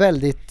vara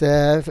väldigt,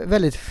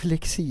 väldigt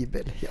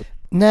flexibel.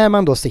 När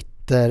man då sitter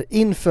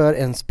inför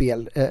en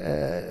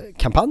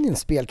spelkampanj, en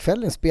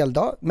spelkväll, en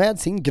speldag med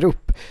sin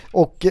grupp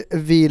och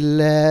vill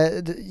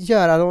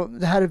göra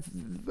det här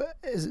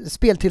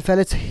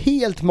speltillfället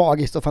helt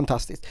magiskt och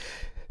fantastiskt.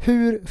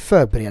 Hur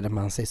förbereder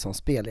man sig som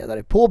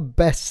spelledare på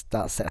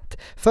bästa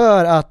sätt?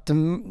 För att,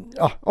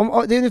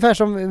 det är ungefär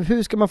som,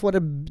 hur ska man få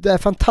det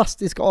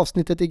fantastiska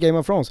avsnittet i Game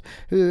of Thrones?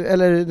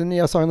 Eller den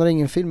nya Sagan om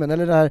ringen-filmen,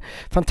 eller den här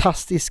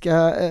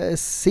fantastiska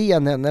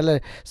scenen,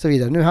 eller så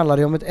vidare. Nu handlar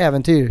det om ett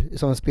äventyr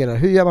som spelare.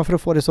 Hur gör man för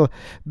att få det så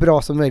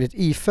bra som möjligt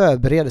i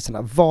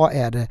förberedelserna? Vad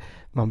är det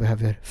man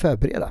behöver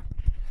förbereda?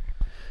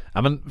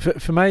 Ja, men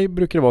för mig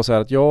brukar det vara så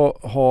här att jag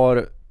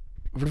har...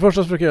 För det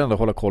första så försöker jag ändå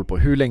hålla koll på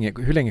hur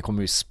länge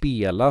kommer vi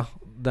spela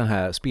det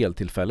här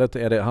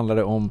speltillfället. Handlar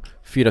det om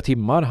 4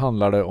 timmar?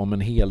 Handlar det om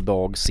en hel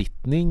dag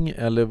sittning?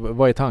 Eller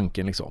vad är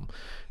tanken liksom?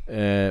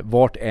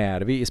 Vart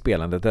är vi i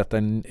spelandet? Detta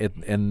är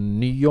en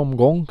ny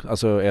omgång,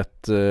 alltså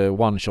ett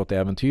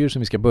one-shot-äventyr som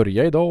vi ska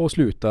börja idag och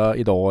sluta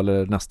idag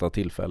eller nästa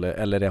tillfälle.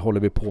 Eller håller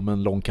vi på med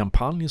en lång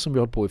kampanj som vi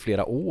har hållit på i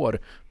flera år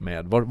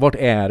med? Vart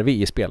är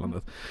vi i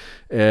spelandet?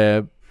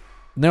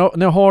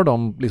 När jag har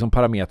de liksom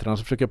parametrarna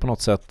så försöker jag på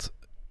något sätt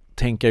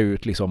tänka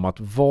ut liksom att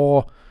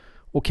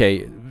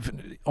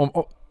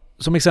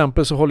som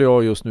exempel så håller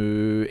jag just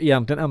nu,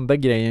 egentligen enda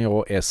grejen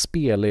jag är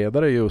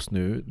spelledare just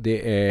nu,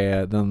 det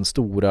är den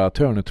stora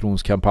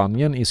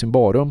Törnetronskampanjen i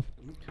Symbarum,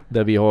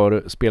 där vi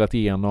har spelat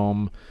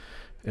igenom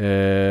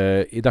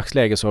i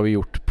dagsläget så har vi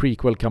gjort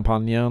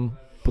prequel-kampanjen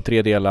på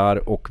 3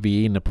 delar och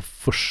vi är inne på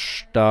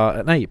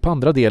på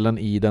andra delen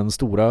i den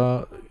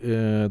stora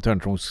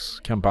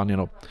Törnetronskampanjen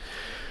då.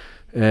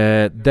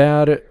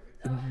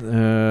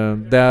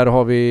 Där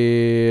har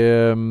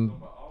vi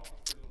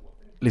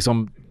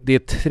liksom, det är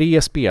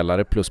 3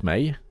 spelare plus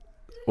mig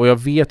och jag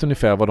vet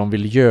ungefär vad de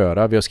vill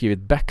göra. Vi har skrivit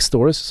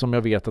backstories som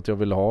jag vet att jag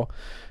vill ha.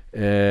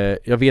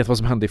 Jag vet vad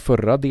som hände i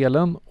förra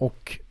delen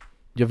och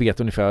jag vet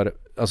ungefär,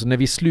 alltså när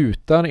vi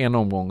slutar en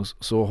omgång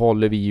så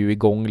håller vi ju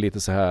igång lite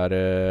så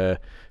här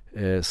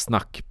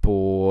snack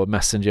på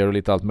Messenger och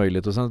lite allt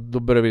möjligt och sen då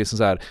börjar vi liksom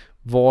så här,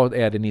 vad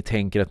är det ni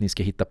tänker att ni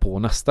ska hitta på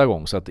nästa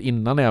gång? Så att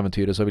innan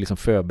äventyret så har vi liksom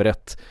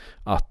förberett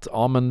att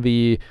men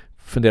vi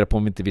funderar på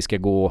om inte vi ska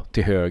gå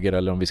till höger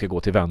eller om vi ska gå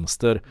till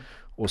vänster.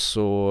 Och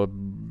så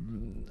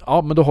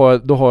men då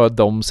har jag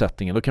de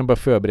sättningen. Då kan jag börja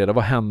förbereda,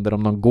 vad händer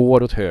om de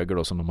går åt höger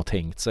då som de har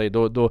tänkt sig.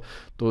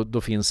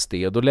 Då finns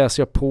det. Då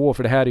läser jag på,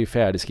 för det här är ju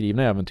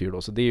färdigskrivna äventyr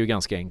då, så det är ju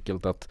ganska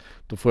enkelt att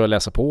då får jag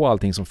läsa på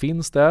allting som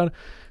finns där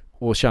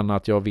och känna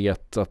att jag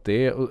vet att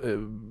det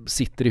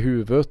sitter i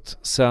huvudet.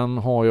 Sen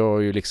har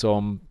jag ju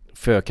liksom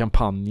för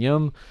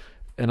kampanjen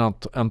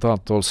ett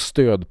antal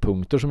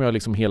stödpunkter som jag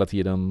liksom hela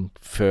tiden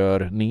för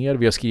ner.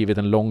 Vi har skrivit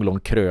en lång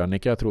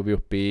krönika. Jag tror vi är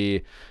uppe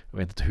i, jag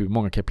vet inte hur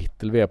många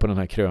kapitel vi är på den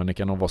här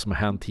krönikan om vad som har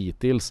hänt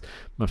hittills.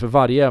 Men för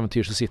varje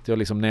äventyr så sitter jag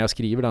liksom, när jag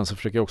skriver den så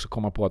försöker jag också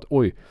komma på att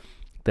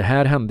det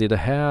här hände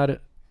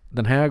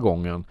den här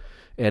gången.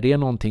 Är det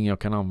någonting jag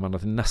kan använda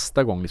till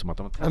nästa gång? Liksom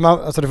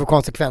alltså det får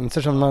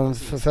konsekvenser som man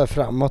för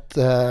framåt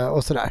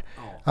och sådär.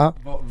 Ja.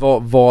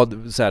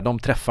 Så här, de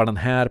träffar den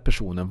här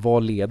personen,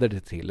 vad leder det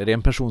till? Är det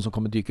en person som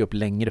kommer dyka upp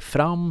längre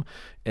fram?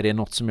 Är det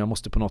något som jag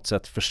måste på något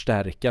sätt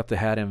förstärka? Att det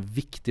här är en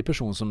viktig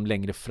person som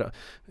längre fram...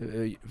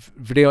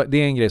 För det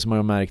är en grej som man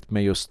har märkt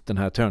med just den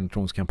här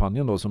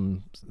Törnetronskampanjen då,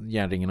 som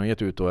Järnringen har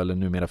gett ut då, eller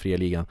numera Fria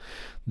Ligan.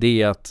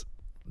 Det är att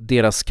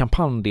deras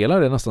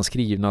kampanjdelar är nästan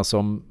skrivna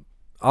som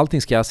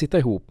allting ska sitta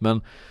ihop,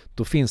 men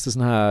då finns det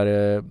sån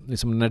här,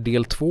 liksom när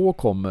del 2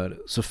 kommer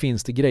så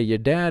finns det grejer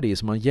där i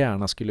som man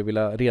gärna skulle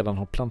vilja redan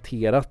ha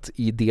planterat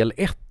i del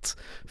 1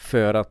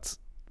 för att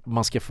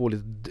man ska få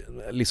lite,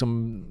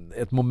 liksom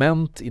ett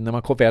moment innan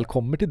man väl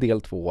kommer till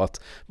del 2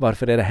 att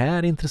varför är det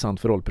här intressant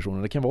för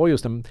rollpersoner? Det kan vara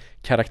just en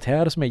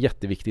karaktär som är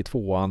jätteviktig i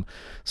 2:an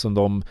som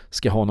de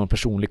ska ha någon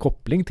personlig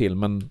koppling till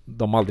men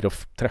de aldrig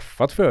har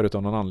träffat förut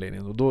av någon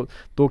anledning. Och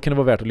då kan det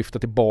vara värt att lyfta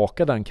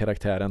tillbaka den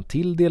karaktären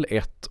till del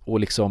 1 och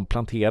liksom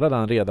plantera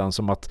den redan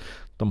som att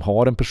de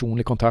har en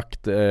personlig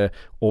kontakt.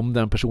 Om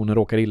den personen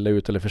råkar illa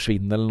ut eller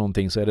försvinner eller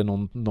någonting så är det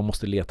någon de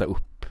måste leta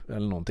upp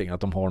eller någonting.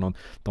 Att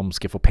de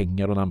ska få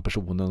pengar av den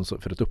personen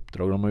för ett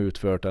uppdrag de har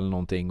utfört eller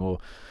någonting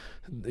och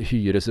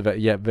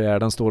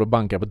hyresvärden står och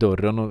bankar på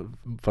dörren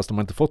fast de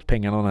har inte fått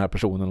pengarna av den här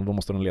personen och då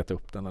måste de leta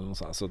upp den eller något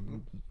sånt. Så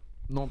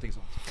någonting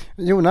sånt.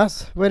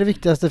 Jonas, vad är det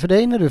viktigaste för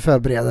dig när du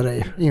förbereder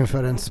dig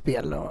inför en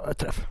spel och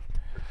träff?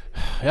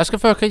 Jag ska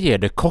försöka ge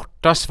det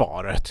korta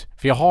svaret.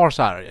 För jag har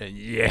så här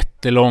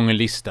jättelång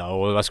lista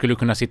och jag skulle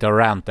kunna sitta och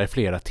ranta i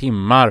flera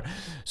timmar.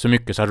 Så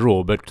mycket så att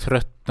Robert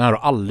tröttnar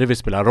och aldrig vill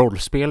spela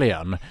rollspel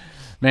igen.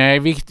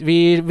 Men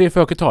vi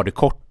försöker ta det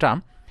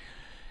korta.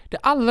 Det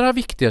allra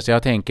viktigaste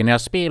jag tänker när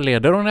jag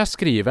spelleder och när jag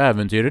skriver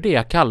äventyr är det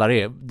jag kallar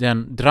det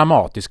den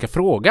dramatiska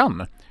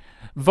frågan.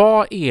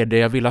 Vad är det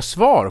jag vill ha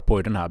svar på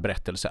i den här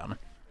berättelsen?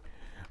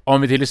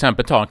 Om vi till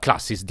exempel tar en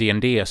klassisk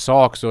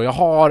D&D-sak så jag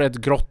har ett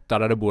grotta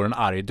där det bor en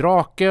arg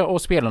drake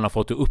och spelarna har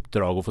fått i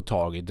uppdrag att få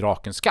tag i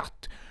drakens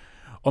skatt.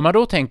 Om man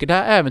då tänker det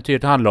här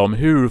äventyret handlar om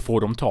hur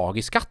får de tag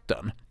i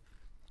skatten.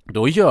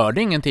 Då gör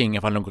det ingenting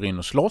ifall de går in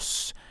och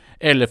slåss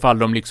eller ifall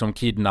de liksom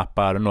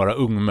kidnappar några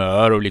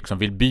ungmör och liksom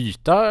vill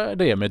byta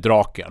det med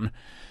draken.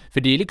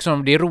 För det är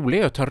liksom det är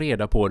roligt att ta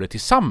reda på det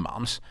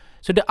tillsammans.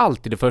 Så det är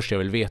alltid det första jag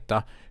vill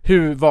veta.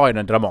 Vad är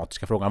den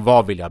dramatiska frågan?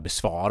 Vad vill jag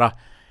besvara?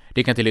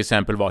 Det kan till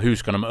exempel vara hur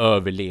ska de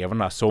överleva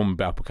den här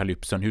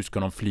zombieapokalypsen, hur ska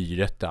de fly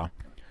detta.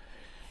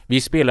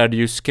 Vi spelade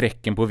ju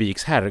Skräcken på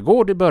Viks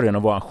herrgård i början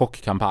av vår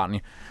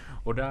chockkampanj.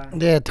 Och där...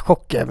 Det är ett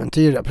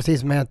chockäventyr,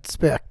 precis med ett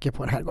spöke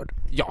på en herrgård.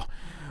 Ja,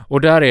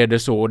 och där är det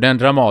så, den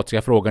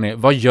dramatiska frågan är,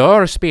 vad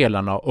gör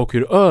spelarna och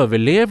hur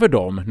överlever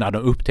de när de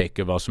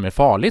upptäcker vad som är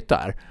farligt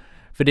där?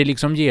 För det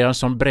liksom ger en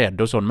sån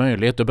bredd och sån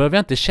möjlighet. Då behöver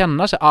jag inte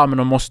känna sig, men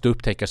de måste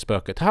upptäcka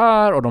spöket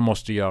här och de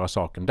måste göra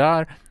saken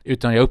där.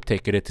 Utan jag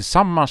upptäcker det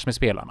tillsammans med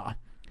spelarna.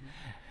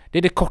 Det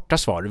är det korta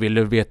svaret. Vill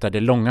du veta det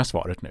långa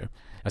svaret nu?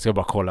 Jag ska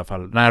bara kolla för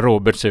när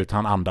Robert ser ut,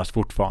 han andas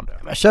fortfarande.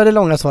 Men kör det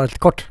långa svaret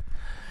kort.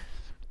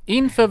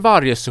 Inför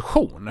varje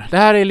session, det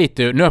här är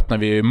lite, nu öppnar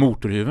vi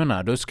motorhuven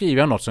här, då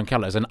skriver jag något som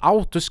kallas en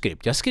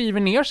autoscript. Jag skriver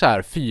ner så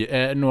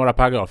här några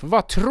paragrafer, vad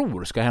jag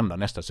tror ska hända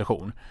nästa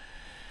session.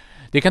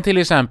 Det kan till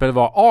exempel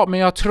vara, men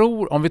jag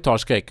tror, om vi tar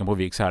Skräcken på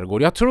Viks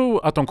herrgård, jag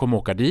tror att de kommer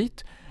åka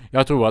dit.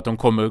 Jag tror att de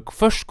kommer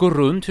först gå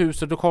runt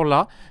huset och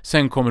kolla,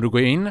 sen kommer du gå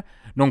in.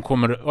 De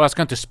kommer, och jag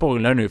ska inte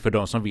spoila nu för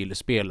de som vill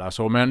spela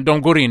så, men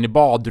de går in i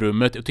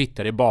badrummet och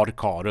tittar i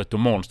badkaret och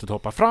monstret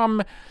hoppar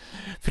fram.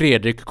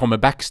 Fredrik kommer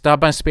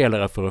backstabba en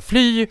spelare för att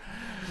fly.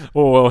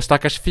 Och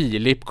stackars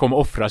Filip kommer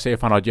offra sig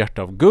för han har ett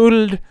hjärta av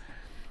guld.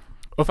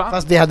 Och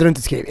fast det hade du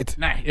inte skrivit.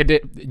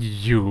 Nej,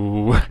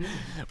 jo.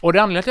 Och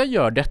det anledningen att jag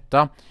gör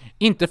detta,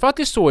 inte för att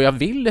det är så jag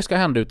vill det ska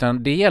hända,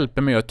 utan det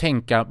hjälper mig att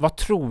tänka, vad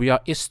tror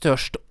jag är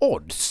störst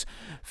odds?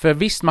 För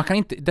visst, man kan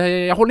inte,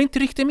 jag håller inte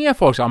riktigt med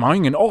folk som man har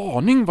ingen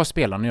aning vad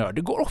spelarna gör.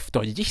 Det går ofta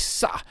att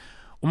gissa.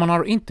 Och man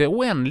har inte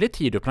oändlig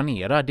tid att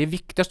planera. Det är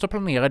viktigast att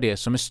planera det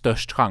som är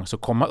störst chans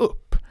att komma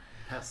upp.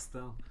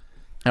 Hästen.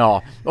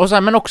 Ja, och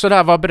sen, men också det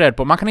här vara beredd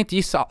på, man kan inte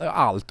gissa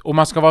allt och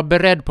man ska vara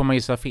beredd på att man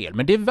gissar fel,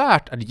 men det är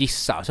värt att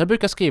gissa. Så jag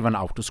brukar skriva en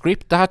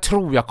autoscript, det här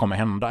tror jag kommer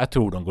hända, jag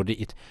tror de går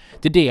dit.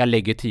 Det är det jag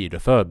lägger tid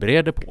och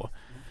förbereder på.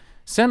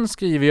 Sen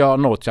skriver jag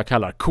något jag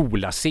kallar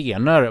coola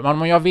scener.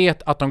 Men om jag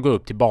vet att de går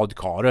upp till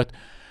badkaret,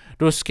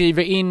 då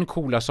skriver jag in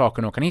coola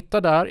saker de kan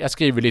hitta där. Jag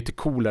skriver lite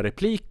coola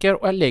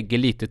repliker och jag lägger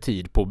lite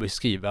tid på att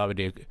beskriva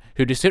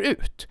hur det ser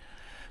ut.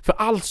 För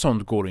allt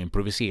sånt går att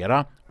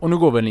improvisera. Och nu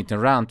går vi en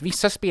liten rant.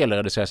 Vissa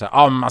spelare säger så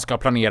här, man ska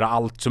planera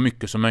allt så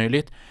mycket som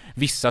möjligt.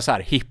 Vissa så här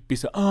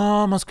hippies,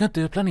 man ska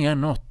inte planera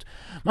något.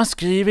 Man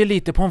skriver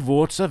lite på en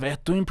våt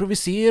servett och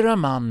improviserar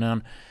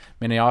mannen.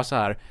 Men jag så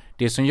här,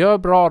 det som gör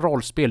bra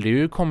rollspel, det är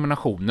ju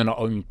kombinationen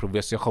av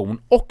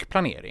improvisation och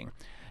planering.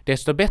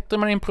 Desto bättre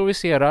man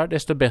improviserar,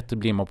 desto bättre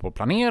blir man på att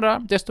planera.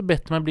 Desto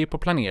bättre man blir på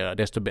att planera,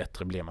 desto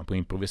bättre blir man på att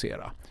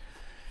improvisera.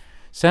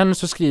 Sen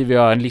så skriver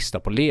jag en lista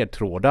på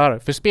ledtrådar.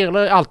 För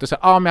spelare är alltid så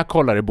här, men jag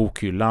kollar i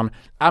bokhyllan.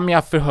 Men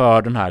jag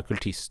förhör den här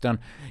kultisten.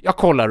 Jag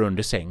kollar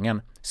under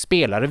sängen.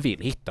 Spelare vill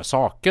hitta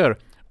saker.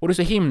 Och det är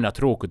så himla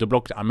tråkigt att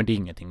blocka, men det är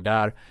ingenting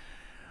där.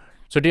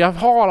 Så det jag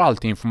har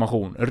alltid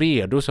information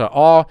redo.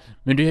 Så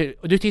men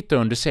du tittar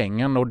under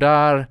sängen och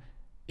där...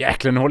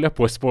 Jäklar, nu håller jag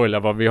på att spoila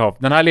vad vi har.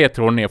 Den här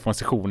ledtråden är från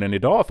sessionen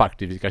idag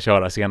faktiskt. Vi ska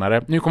köra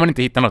senare. Nu kommer man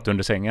inte hitta något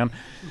under sängen.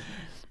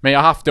 Men jag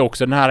har haft det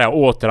också, den här är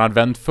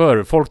återanvänt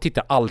för. Folk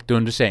tittar alltid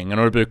under sängen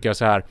och då brukar jag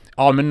så här,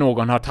 men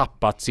någon har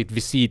tappat sitt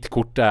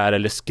visitkort där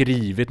eller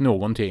skrivit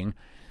någonting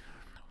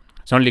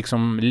som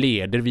liksom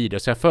leder vidare.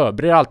 Så jag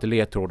förbereder alltid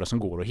ledtrådar som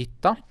går att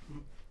hitta.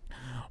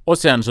 Och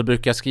sen så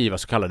brukar jag skriva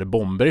så kallade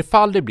bomber.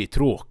 Ifall det blir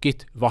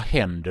tråkigt, vad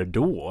händer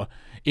då?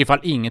 Ifall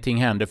ingenting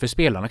händer, för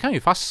spelarna kan ju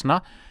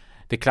fastna.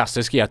 Det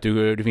klassiska är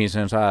att det finns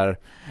en så här,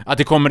 att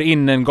det kommer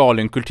in en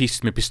galen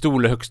kultist med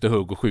pistol i högsta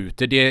hugg och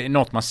skjuter. Det är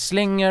något man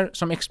slänger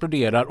som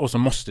exploderar och så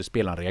måste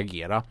spelaren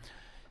reagera.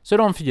 Så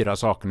de 4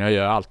 sakerna jag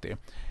gör alltid.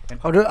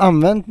 Har du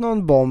använt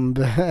någon bomb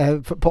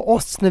på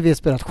oss när vi har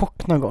spelat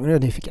chock någon gång? Är du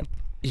nyfiken?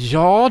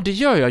 Ja, det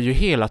gör jag ju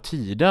hela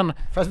tiden.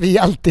 Fast vi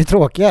är alltid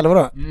tråkiga, eller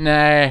vadå?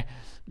 Nej,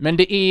 men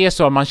det är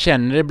så man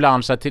känner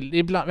ibland så att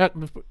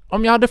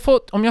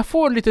om jag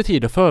får lite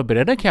tid att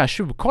förbereda kan jag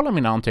tjuvkolla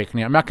mina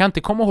anteckningar, men jag kan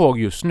inte komma ihåg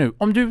just nu.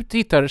 Om du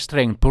tittar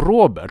strängt på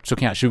Robert så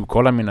kan jag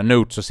tjuvkolla mina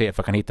notes och se if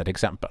jag kan hitta ett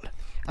exempel.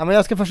 Ja, men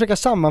jag ska försöka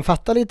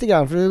sammanfatta lite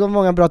grann, för det är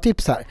många bra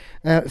tips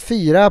här.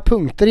 4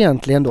 punkter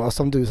egentligen då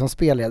som du som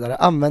spelledare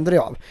använder dig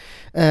av.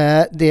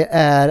 Det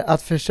är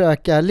att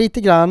försöka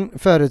lite grann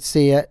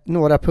förutse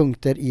några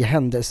punkter i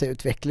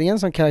händelseutvecklingen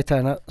som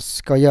karaktärerna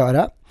ska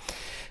göra.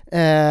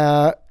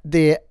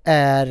 Det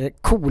är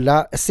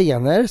coola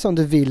scener som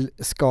du vill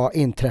ska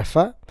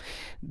inträffa.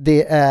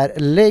 Det är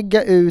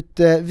lägga ut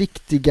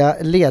viktiga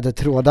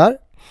ledtrådar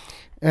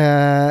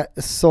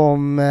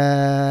som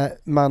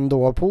man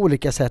då på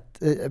olika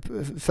sätt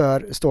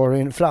för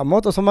storyn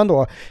framåt och som man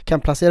då kan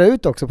placera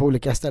ut också på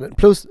olika ställen.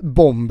 Plus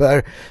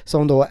bomber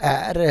som då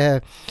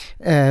är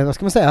vad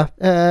ska man säga,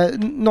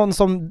 någon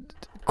som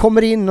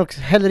kommer in och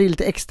häller i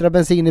lite extra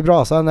bensin i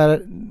brasan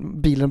när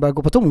bilen börjar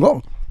gå på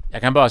tomgång.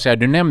 Jag kan bara säga,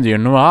 du nämnde ju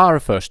noir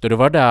först och det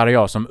var där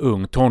jag som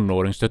ung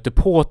tonåring stötte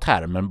på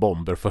termen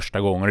bomber första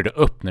gången och det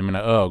öppnade mina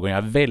ögon. Jag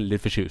är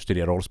väldigt förtjust i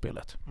det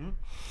rollspelet.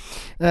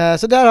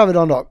 Så där har vi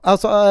dem då.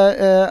 Alltså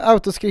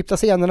autoskripta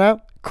scenerna,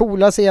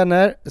 coola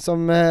scener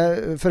som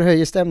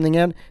förhöjer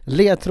stämningen,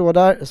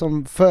 ledtrådar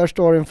som för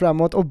storyn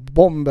framåt och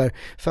bomber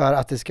för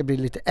att det ska bli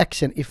lite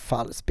action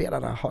ifall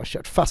spelarna har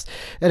kört fast.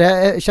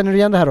 Känner du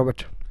igen det här,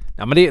 Robert?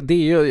 Ja, men det är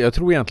ju, jag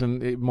tror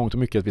egentligen i mångt och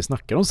mycket att vi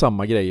snackar om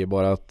samma grejer,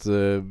 bara att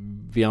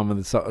vi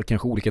använder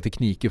kanske olika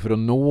tekniker för att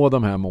nå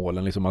de här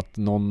målen. Liksom att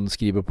någon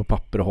skriver på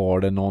papper och har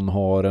det, någon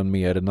har en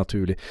mer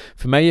naturlig.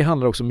 För mig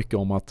handlar det också mycket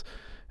om att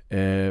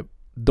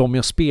de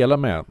jag spelar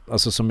med,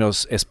 alltså som jag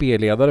är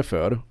spelledare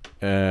för,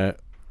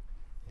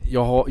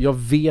 jag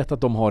vet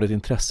att de har ett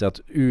intresse att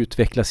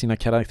utveckla sina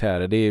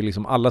karaktärer. Det är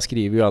liksom, alla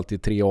skriver ju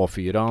alltid 3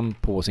 A4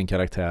 på sin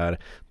karaktär.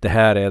 Det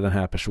här är den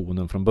här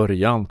personen från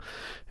början.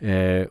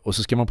 Och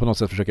så ska man på något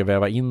sätt försöka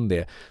väva in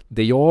det.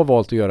 Det jag har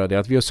valt att göra är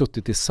att vi har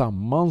suttit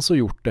tillsammans och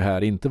gjort det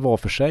här, inte var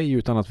för sig,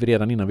 utan att vi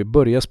redan innan vi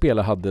började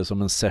spela hade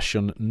som en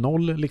session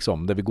 0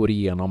 liksom, där vi går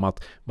igenom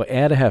att vad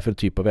är det här för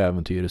typ av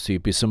äventyr. Så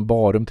i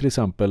Symbarum till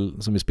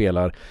exempel som vi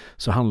spelar,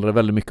 så handlar det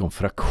väldigt mycket om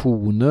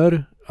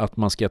fraktioner, att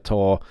man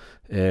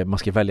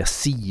ska välja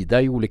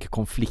sida i olika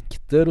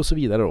konflikter och så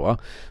vidare då.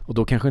 Och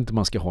då kanske inte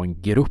man ska ha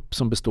en grupp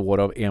som består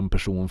av en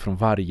person från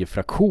varje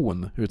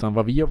fraktion, utan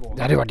vad vi har valt.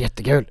 Det hade varit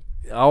jättekul.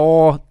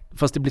 Ja,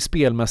 fast det blir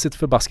spelmässigt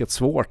förbaskat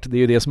svårt. Det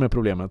är ju det som är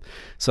problemet.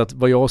 Så att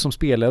vad jag som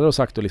spelare har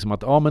sagt då liksom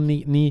att ja, men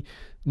ni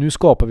nu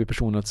skapar vi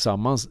personer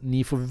tillsammans.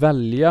 Ni får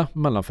välja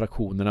mellan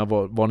fraktionerna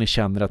vad ni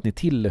känner att ni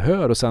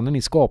tillhör, och sen när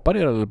ni skapar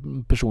era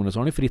personer så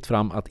har ni fritt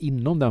fram att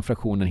inom den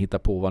fraktionen hitta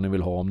på vad ni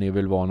vill ha. Om ni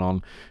vill vara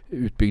någon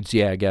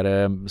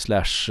utbygdsjägare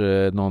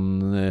 /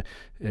 någon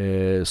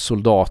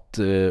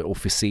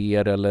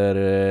soldatofficer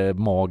eller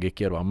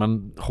magiker, va?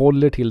 Men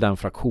håller till den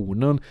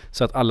fraktionen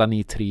så att alla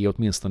ni 3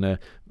 åtminstone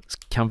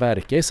kan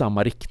verka i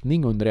samma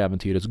riktning under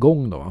äventyrets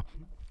gång då.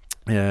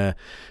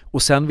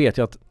 Och sen vet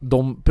jag att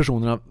de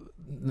personerna,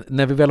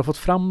 när vi väl har fått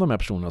fram de här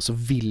personerna, så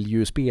vill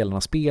ju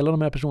spelarna spela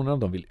de här personerna,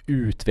 de vill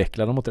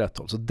utveckla dem åt rätt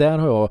håll. Så där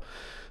har jag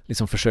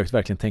liksom försökt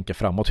verkligen tänka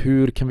framåt.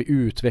 Hur kan vi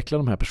utveckla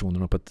de här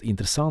personerna på ett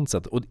intressant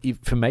sätt? Och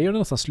för mig har det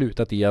nästan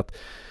slutat i att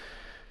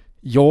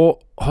jag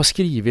har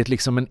skrivit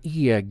liksom en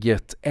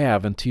eget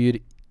äventyr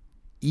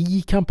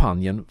i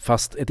kampanjen,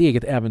 fast ett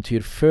eget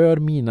äventyr för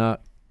mina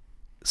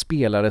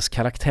spelares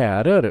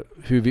karaktärer,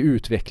 hur vi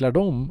utvecklar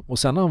dem, och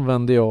sen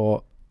använder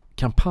jag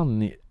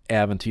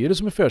kampanjäventyret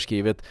som är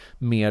förskrivet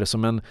mer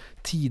som en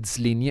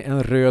tidslinje,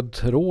 en röd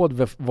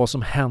tråd, vad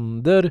som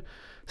händer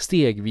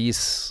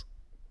stegvis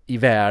i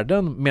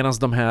världen medan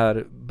de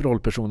här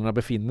rollpersonerna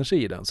befinner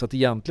sig i den. Så att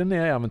egentligen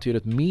är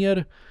äventyret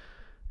mer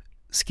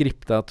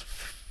skriptat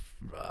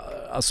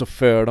alltså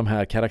för de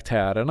här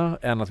karaktärerna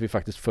än att vi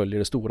faktiskt följer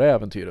det stora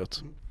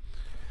äventyret.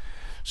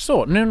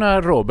 Så, nu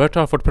när Robert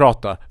har fått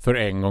prata för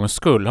en gångs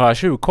skull har jag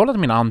tjuvkollat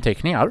mina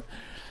anteckningar.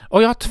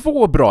 Och jag har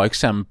 2 bra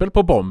exempel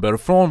på bomber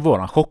från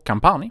våran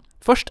chockkampanj.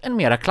 Först en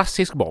mera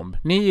klassisk bomb.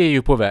 Ni är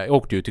ju på väg,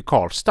 åkte ju till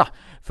Karlstad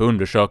för att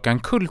undersöka en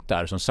kult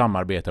där som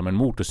samarbetar med en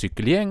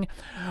motorcykelgäng.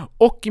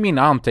 Och i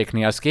mina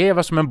anteckningar skrev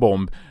jag som en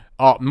bomb: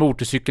 ja,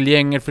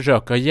 motorcykelgänget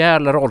försöker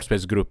ihjäl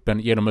rollspelsgruppen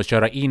genom att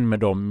köra in med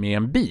dem i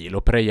en bil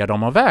och preja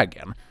dem av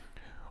vägen.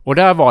 Och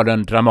där var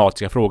den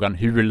dramatiska frågan: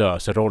 hur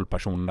löser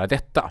rollpersonerna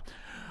detta?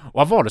 Och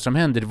vad var det som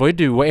hände? Det var ju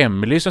du och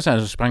Emily som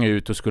sen sprang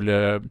ut och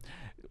skulle...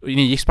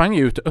 Ni sprang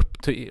ut och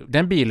upp till...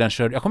 Den bilen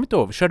körde... Jag kommer inte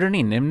ihåg. Körde den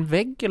in i en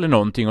vägg eller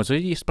någonting? Och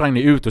så sprang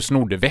ni ut och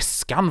snodde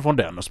väskan från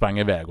den och sprang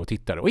iväg och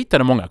tittade. Och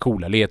hittade många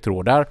coola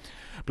ledtrådar.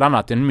 Bland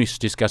annat den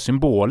mystiska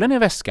symbolen i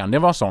väskan. Det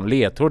var en sån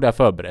ledtråd där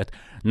förberett.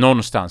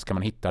 Någonstans kan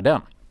man hitta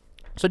den.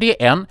 Så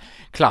det är en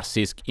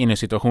klassisk, inom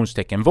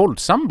situationstecken,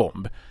 våldsam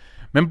bomb.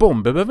 Men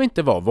bomber behöver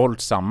inte vara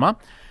våldsamma.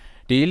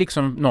 Det är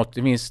liksom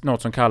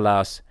något som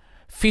kallas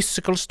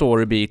physical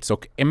story beats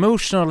och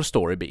emotional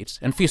story beats.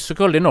 En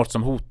physical, det är något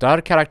som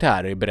hotar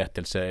karaktärer i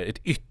berättelse, ett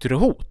yttre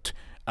hot.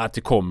 Att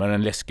det kommer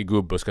en läskig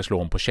gubbe och ska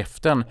slå om på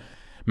käften.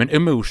 Men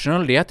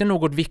emotional, det är att det är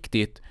något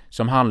viktigt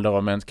som handlar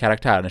om en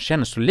karaktärens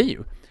känsloliv.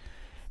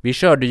 Vi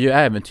körde ju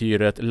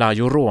äventyret La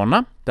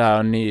Llorona,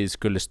 där ni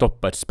skulle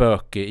stoppa ett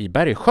spöke i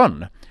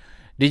Bergsjön.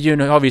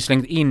 Det har vi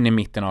slängt in i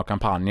mitten av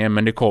kampanjen,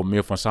 men det kommer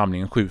ju från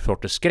samlingen 7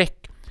 sorters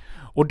skräck.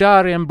 Och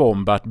där är en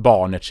bomb att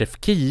barnet Chef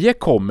Kie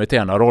kommer till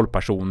en av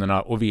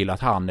rollpersonerna och vill att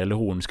han eller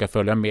hon ska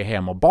följa med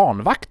hem och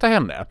barnvakta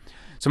henne.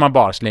 Som man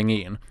bara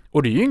slänger in.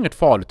 Och det är ju inget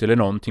farligt eller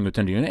någonting,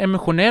 utan det är ju en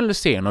emotionell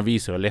scen och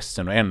visar hur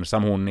ledsen och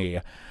ensam hon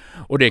är.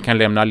 Och det kan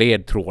lämna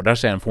ledtrådar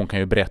sen, för hon kan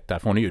ju berätta,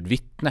 för hon är ju ett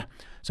vittne.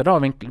 Så där har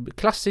vi en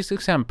klassisk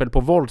exempel på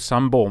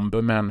våldsam bomb,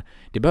 men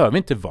det behöver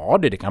inte vara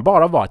det. Det kan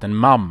bara vara att en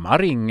mamma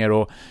ringer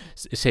och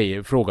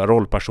frågar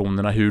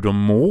rollpersonerna hur de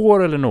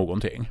mår eller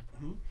någonting.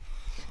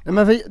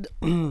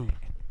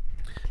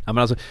 Ja,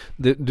 men alltså,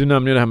 du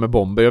nämnde ju det här med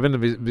bomber. Jag vet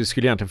inte, vi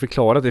skulle egentligen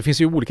förklara att det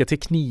finns ju olika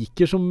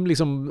tekniker som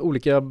liksom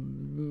olika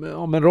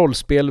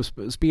rollspel,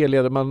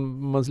 spelledare,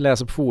 man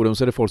läser på forum,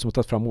 så är det folk som har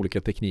tagit fram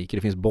olika tekniker.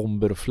 Det finns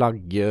bomber och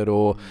flaggor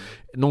och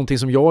någonting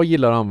som jag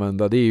gillar att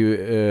använda, det är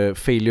ju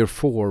failure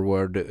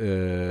forward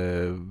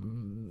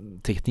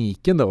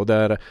tekniken då,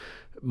 där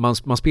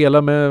man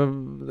spelar med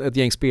ett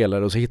gäng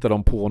spelare och så hittar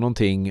de på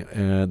någonting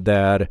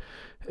där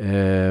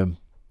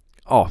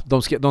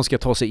de ska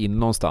ta sig in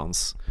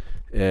någonstans.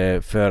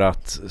 för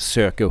att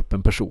söka upp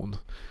en person.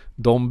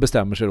 De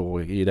bestämmer sig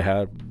då i det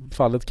här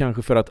fallet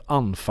kanske för att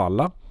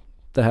anfalla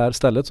det här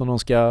stället som de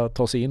ska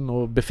ta sig in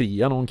och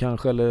befria någon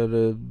kanske,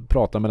 eller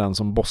prata med den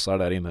som bossar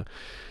där inne.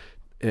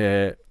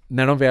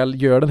 När de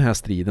väl gör den här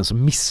striden så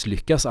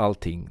misslyckas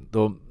allting.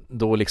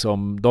 Då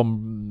liksom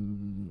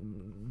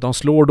de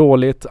slår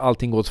dåligt,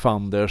 allting går åt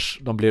fanders,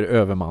 de blir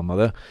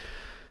övermannade.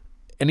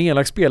 En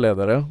elak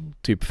spelledare,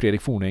 typ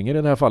Fredrik Fornänger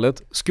i det här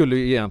fallet, skulle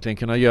egentligen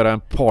kunna göra en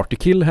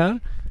partykill här.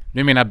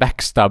 Du menar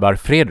backstabbar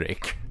Fredrik?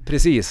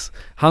 Precis.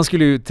 Han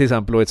skulle ju till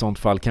exempel i ett sånt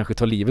fall kanske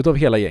ta livet av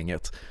hela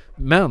gänget.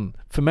 Men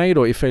för mig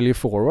då i Failure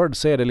Forward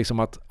så är det liksom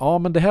att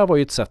men det här var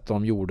ju ett sätt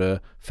de gjorde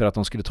för att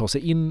de skulle ta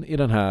sig in i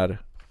den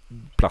här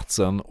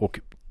platsen och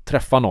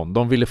träffa någon.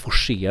 De ville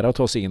forcera att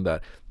ta sig in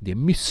där. Det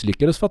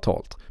misslyckades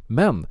fatalt.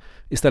 Men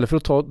istället för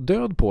att ta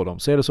död på dem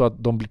så är det så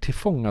att de blir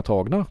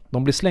tillfångatagna.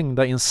 De blir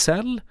slängda i en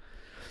cell.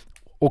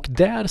 Och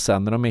där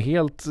sen när de är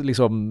helt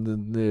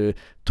liksom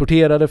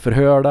torterade,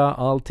 förhörda,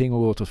 allting och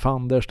går åt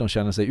fanders, de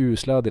känner sig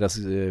usla, deras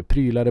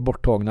prylar är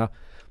borttagna,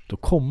 då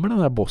kommer den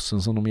här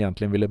bossen som de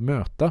egentligen ville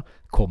möta,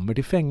 kommer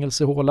till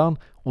fängelsehålan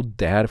och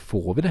där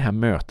får vi det här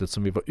mötet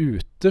som vi var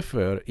ute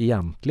för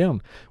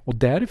egentligen. Och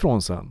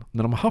därifrån sen,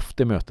 när de har haft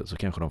det mötet så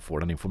kanske de får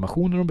den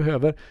informationen de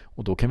behöver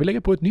och då kan vi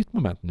lägga på ett nytt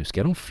moment. Nu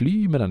ska de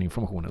fly med den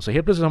informationen. Så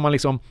helt plötsligt har man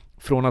liksom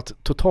från att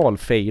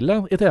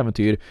totalfaila ett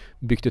äventyr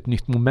byggt ett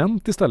nytt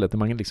moment istället där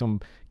man liksom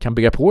kan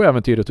bygga på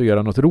äventyret och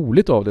göra något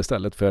roligt av det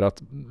istället för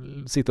att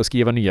sitta och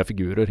skriva nya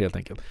figurer helt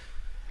enkelt.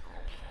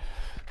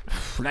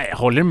 Nej, jag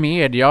håller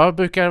med. Jag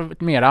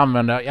brukar mer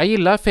använda... Jag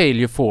gillar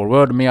Failure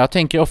Forward, men jag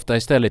tänker ofta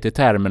istället i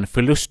termen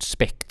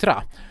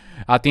förlustspektra.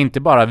 Att inte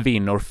bara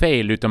win or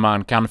fail, utan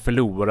man kan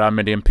förlora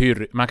med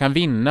man kan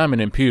vinna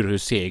med en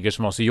pyrrhusseger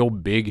som var så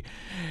jobbig.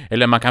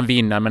 Eller man kan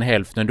vinna med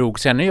hälften dog.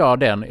 Sen är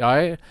jag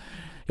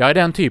är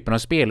den typen av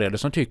spelare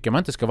som tycker man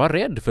inte ska vara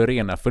rädd för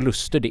rena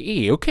förluster. Det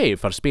är okej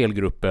för att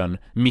spelgruppen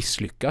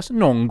misslyckas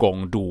någon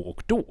gång då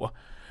och då.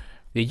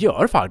 Det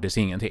gör faktiskt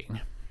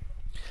ingenting.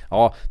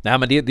 Ja, nej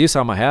men det är ju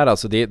samma här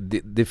alltså.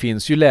 Det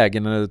finns ju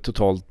lägen när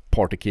totalt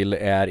partykill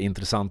är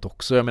intressant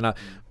också. Jag menar,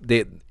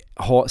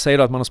 säger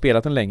du att man har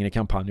spelat en längre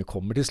kampanj och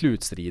kommer till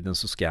slutstriden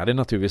så ska det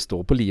naturligtvis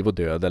stå på liv och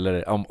död,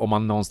 eller om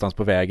man någonstans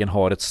på vägen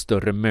har ett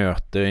större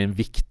möte, en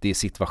viktig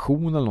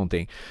situation eller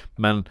någonting.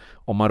 Men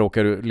om man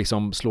råkar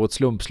liksom slå ett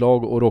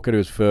slumpslag och råkar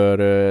ut för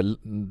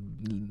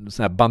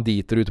såna här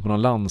banditer ute på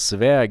någon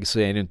landsväg så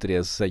är det inte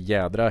det så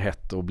jädra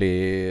hett att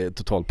bli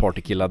totalt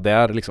partykillad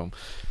där liksom.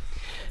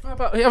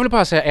 Jag vill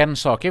bara säga en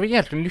sak. Jag vill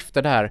egentligen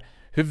lyfta det här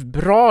hur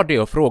bra det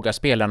är att fråga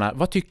spelarna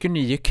vad tycker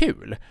ni är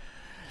kul?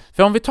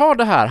 För om vi tar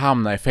det här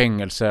hamna i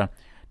fängelse,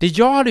 det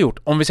jag hade gjort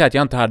om vi säger att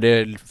jag inte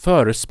hade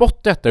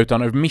förespått detta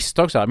utan av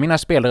misstag så här, mina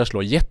spelare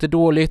slår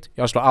jättedåligt,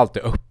 jag slår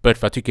alltid öppet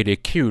för jag tycker det är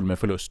kul med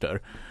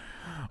förluster.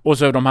 Och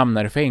så de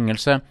hamnar i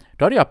fängelse,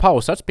 då hade jag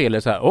pausat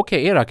spelet så här: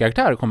 okej, era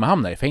karaktärer kommer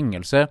hamna i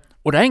fängelse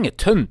och det är inget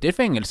töntigt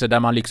fängelse där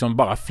man liksom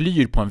bara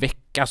flyr på en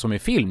vecka som i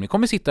film. Ni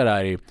kommer sitta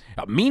där i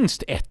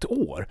minst 1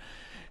 år.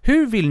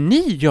 Hur vill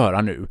ni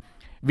göra nu?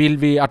 Vill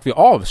vi att vi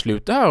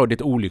avslutar här och det är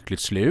ett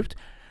olyckligt slut?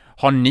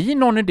 Har ni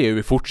någon idé hur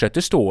vi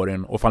fortsätter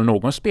storyn? Och om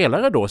någon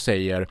spelare då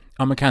säger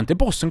men kan inte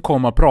bossen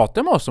komma och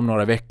prata med oss om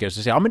några veckor?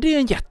 Så säger men det är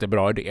en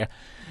jättebra idé.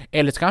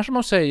 Eller så kanske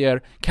de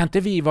säger kan inte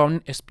vi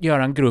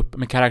göra en grupp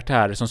med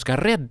karaktärer som ska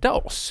rädda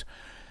oss?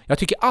 Jag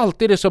tycker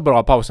alltid det är så bra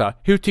att pausa.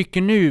 Hur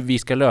tycker ni vi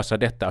ska lösa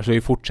detta så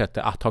vi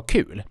fortsätter att ha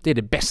kul? Det är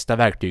det bästa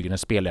verktygen en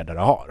spelledare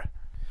har.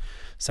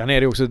 Sen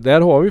är det också,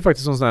 där har vi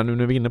faktiskt sån här, nu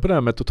när vi är inne på det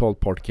här med totalt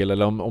partkill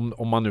eller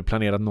om man nu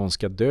planerar att någon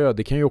ska dö,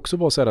 det kan ju också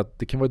vara så här att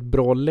det kan vara ett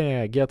bra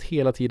läge att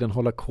hela tiden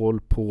hålla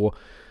koll på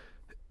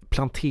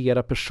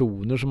plantera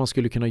personer som man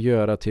skulle kunna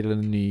göra till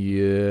en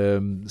ny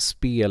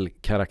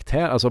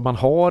spelkaraktär. Alltså man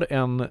har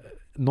en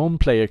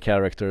non-player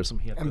character som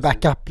heter en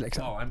backup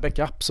liksom. Ja, en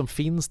backup som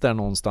finns där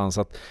någonstans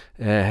att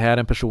här är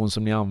en person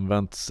som ni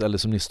använt eller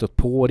som ni stött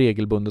på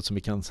regelbundet som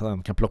vi kan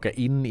plocka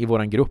in i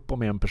våran grupp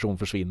om en person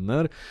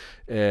försvinner.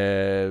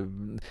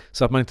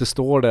 Så att man inte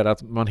står där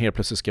att man helt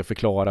plötsligt ska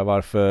förklara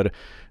varför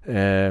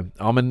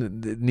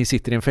men ni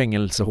sitter i en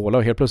fängelsehåla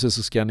och helt plötsligt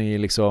så ska ni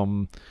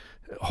liksom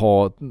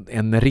ha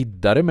en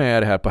riddare med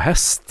er här på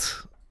häst.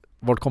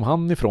 Vart kom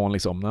han ifrån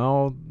liksom?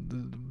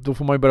 Då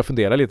får man ju börja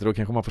fundera lite. Då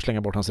kanske man får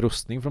slänga bort hans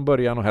rustning från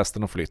början och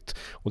hästen och flytt.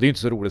 Och det är ju inte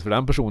så roligt för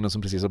den personen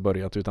som precis har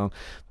börjat, utan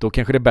då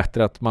kanske det är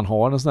bättre att man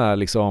har en sån här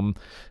liksom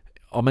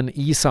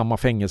i samma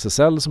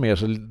fängelsecell som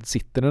så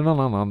sitter det någon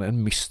annan,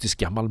 en mystisk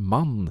gammal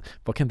man.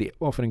 Vad kan det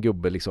vara för en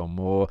gubbe liksom?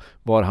 Och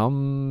vad har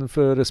han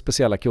för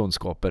speciella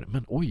kunskaper?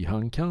 Men oj,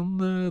 han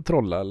kan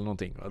trolla eller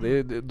någonting.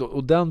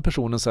 Och den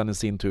personen sen i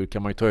sin tur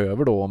kan man ju ta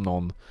över då om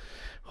någon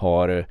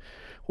har...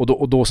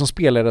 Och då som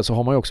spelare så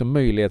har man ju också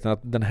möjligheten att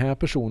den här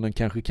personen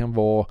kanske kan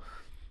vara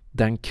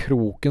den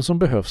kroken som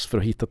behövs för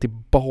att hitta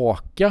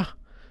tillbaka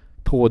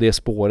på det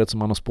spåret som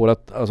man har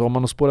spårat. Alltså om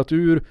man har spårat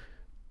ur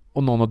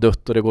och någon har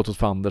dött och det har gått åt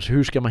fanders,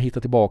 hur ska man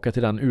hitta tillbaka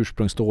till den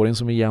ursprungsstoryn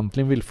som vi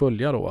egentligen vill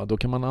följa då? Då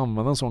kan man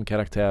använda en sån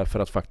karaktär för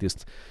att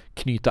faktiskt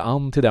knyta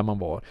an till där man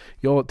var.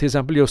 Ja, till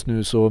exempel just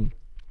nu så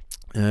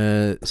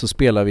så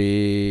spelar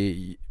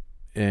vi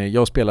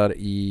jag spelar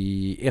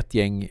i ett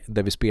gäng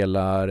där vi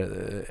spelar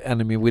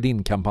Enemy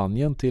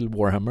Within-kampanjen till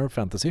Warhammer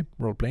Fantasy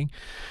Roleplaying,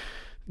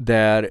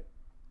 där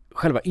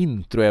själva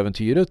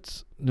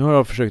introäventyret, nu har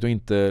jag försökt att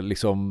inte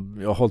liksom,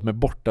 jag har hållit mig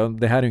borta,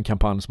 det här är en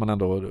kampanj som man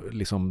ändå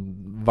liksom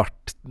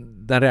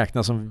den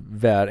räknas som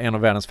en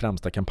av världens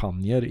främsta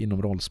kampanjer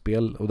inom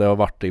rollspel, och det har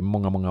varit i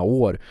många, många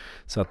år,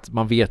 så att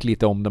man vet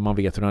lite om det, man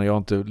vet hur den, jag har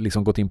inte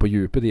liksom gått in på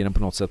djupet i den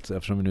på något sätt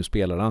eftersom vi nu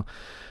spelar den,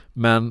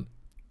 men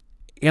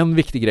en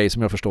viktig grej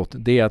som jag har förstått,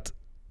 det är att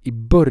i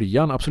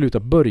början, absoluta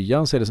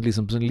början, så är det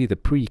liksom en lite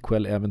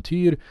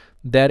prequel-äventyr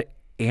där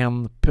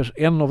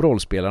en av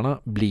rollspelarna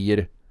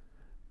blir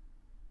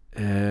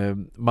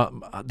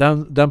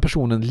den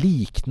personen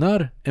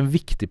liknar en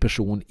viktig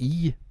person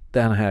i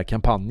den här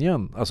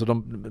kampanjen.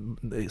 Alltså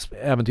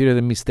äventyret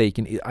är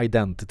mistaken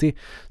identity,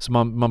 så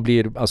man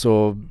blir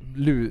alltså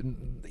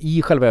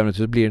i själva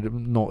äventyret blir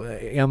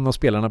en av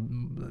spelarna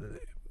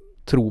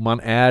tror man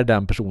är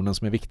den personen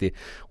som är viktig,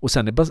 och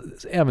sen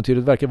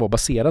äventyret verkar vara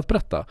baserat på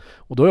detta,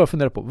 och då har jag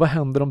funderat på, vad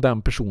händer om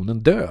den personen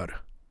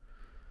dör?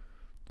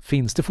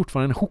 Finns det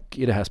fortfarande en hook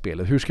i det här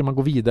spelet? Hur ska man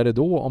gå vidare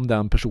då om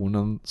den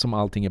personen som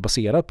allting är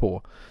baserat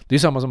på? Det är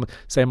samma som,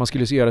 säg man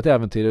skulle göra ett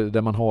äventyr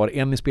där man har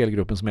en i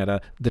spelgruppen som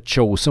är the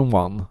chosen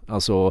one,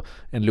 alltså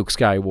en Luke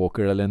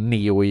Skywalker eller en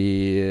Neo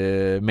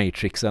i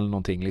Matrix eller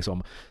någonting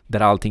liksom, där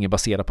allting är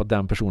baserat på att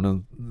den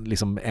personen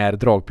liksom är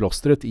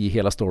dragplåstret i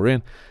hela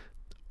storyn.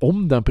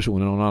 Om den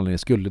personen av någon anledning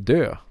skulle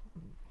dö,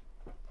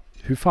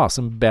 hur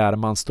fasen bär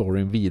man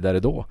storyn vidare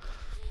då?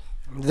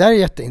 Det där är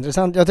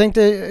jätteintressant. Jag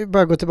tänkte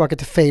bara gå tillbaka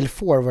till fail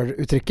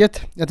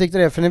forward-uttrycket. Jag tyckte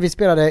det, för när vi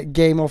spelade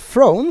Game of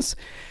Thrones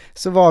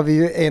så var vi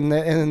ju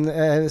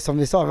som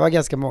vi sa, vi var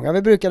ganska många.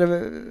 Vi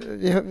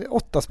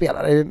 8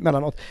 spelare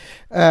emellanåt.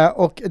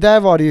 Och där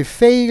var det ju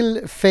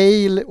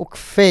fail och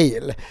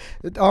fail.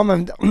 Ja,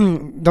 men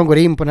de går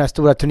in på den här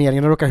stora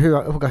turneringen och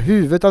råkar hugga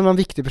huvudet av någon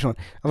viktig person.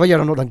 Ja, vad gör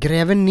de då? De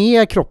gräver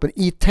ner kroppen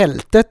i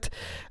tältet.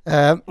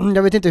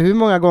 Jag vet inte hur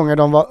många gånger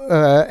de var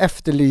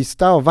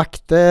efterlysta av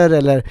vakter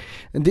eller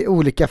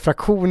olika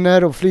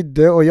fraktioner och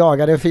flydde och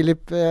jagade.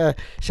 Filip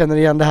känner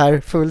igen det här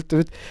fullt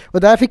ut.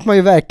 Och där fick man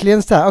ju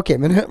verkligen så här, okej,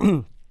 men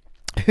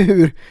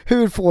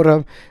hur får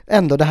de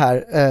ändå det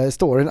här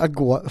storyn att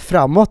gå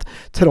framåt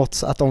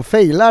trots att de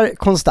failar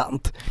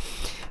konstant?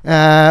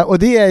 Och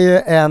det är ju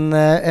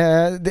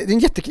det är en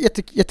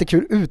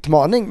jättekul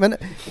utmaning, men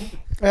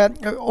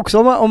också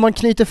om man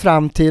knyter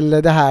fram till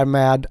det här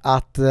med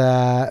att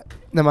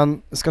när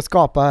man ska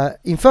skapa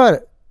inför,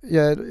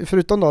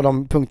 förutom då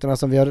de punkterna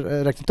som vi har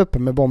räknat upp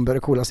med bomber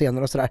och coola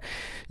scener och sådär,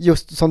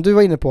 just som du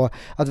var inne på,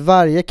 att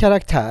varje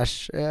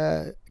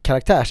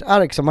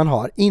karaktärsark som man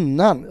har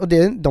innan, och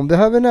de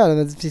behöver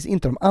nödvändigtvis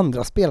inte de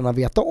andra spelarna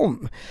veta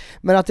om,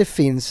 men att det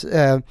finns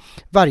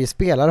varje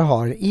spelare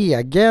har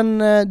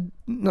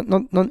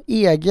någon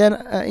egen,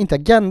 inte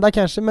agenda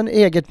kanske, men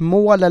eget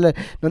mål eller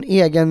någon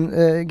egen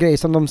grej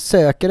som de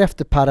söker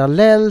efter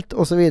parallellt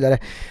och så vidare.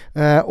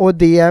 Och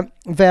det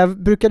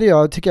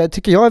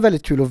tycker jag är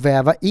väldigt kul att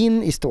väva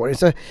in i storyn.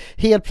 Så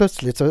helt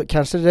plötsligt så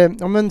kanske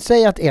det, om man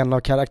säger att en av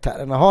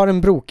karaktärerna har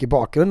en brokig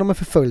bakgrund, de är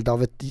förföljda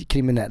av ett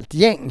kriminellt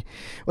gäng,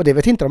 och det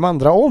vet inte de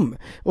andra om,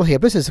 och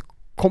helt plötsligt så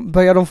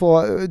börjar de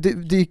få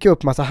dyka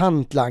upp massa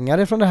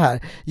hantlangare från det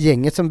här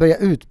gänget som börjar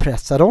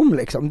utpressa dem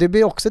liksom. Det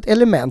blir också ett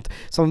element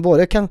som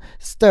både kan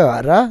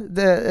störa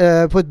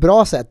på ett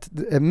bra sätt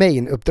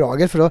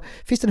main-uppdraget, för då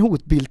finns det en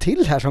hotbild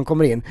till här som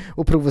kommer in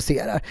och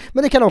provocerar.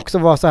 Men det kan också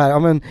vara så här, ja,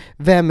 men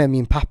vem är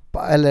min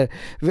pappa? Eller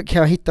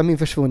kan jag hitta min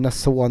försvunna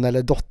son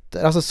eller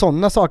dotter? Alltså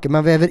sådana saker,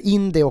 man väver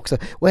in det också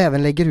och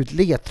även lägger ut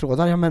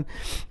ledtrådar.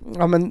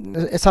 Ja men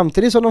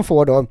samtidigt som de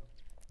får då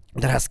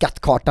den här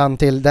skattkartan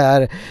till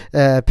där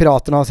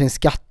piraterna har sin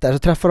skatt där, så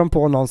träffar de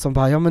på någon som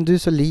bara, ja men du är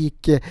så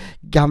lik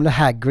gamla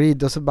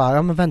Hagrid, och så bara,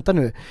 ja men vänta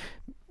nu,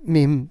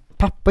 min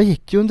pappa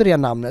gick ju under det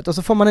namnet, och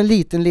så får man en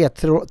liten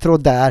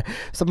ledtråd där,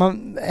 så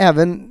man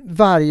även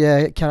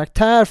varje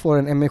karaktär får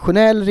en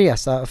emotionell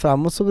resa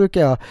framåt. Så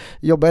brukar jag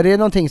jobba. Är det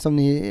någonting som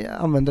ni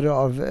använder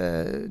av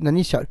när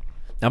ni kör?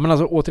 Ja, men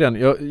alltså återigen,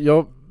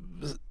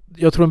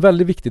 jag tror en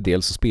väldigt viktig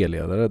del som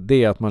spelledare,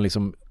 det är att man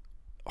liksom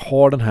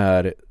har den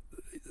här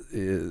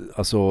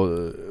alltså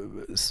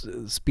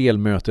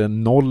spelmöte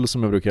 0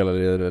 som jag brukar kalla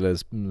det, eller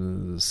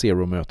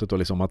zero-mötet, och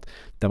liksom att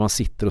där man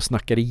sitter och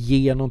snackar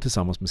igenom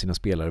tillsammans med sina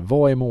spelare.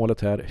 Vad är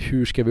målet här?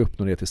 Hur ska vi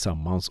uppnå det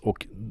tillsammans?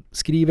 Och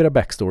skriver era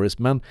backstories,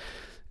 men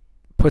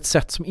på ett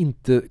sätt som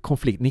inte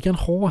konflikt. Ni kan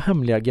ha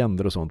hemliga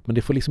agendor och sånt, men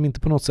det får liksom inte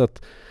på något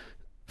sätt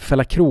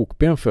fälla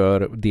krokben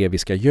för det vi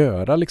ska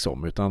göra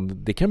liksom,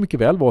 utan det kan mycket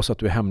väl vara så att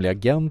du är hemlig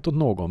agent åt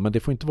någon, men det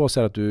får inte vara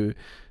så att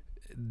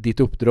ditt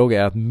uppdrag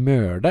är att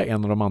mörda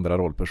en av de andra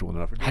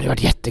rollpersonerna. Det hade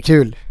varit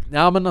jättekul.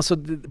 Ja, men alltså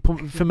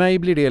för mig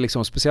blir det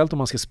liksom, speciellt om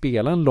man ska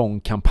spela en lång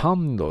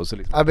kampanj då, så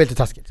liksom, det blir lite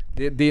taskigt.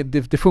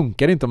 Det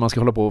funkar inte om man ska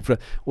hålla på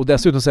och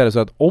dessutom så är det så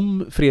att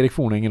om Fredrik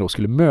Fornängen då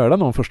skulle mörda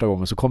någon första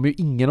gången, så kommer ju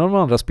ingen av de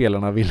andra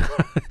spelarna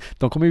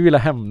de kommer ju vilja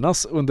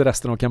hämnas under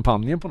resten av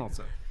kampanjen på något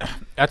sätt.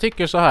 Jag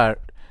tycker så här,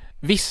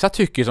 vissa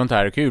tycker sånt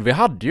här är kul. Vi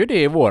hade ju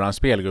det i våran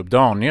spelgrupp.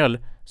 Daniel,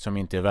 som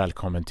inte är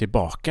välkommen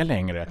tillbaka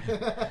längre,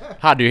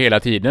 hade ju hela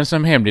tiden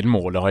som hemligt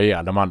mål att ha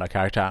ihjäl de andra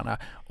karaktärerna.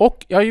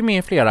 Och jag är ju med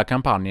i flera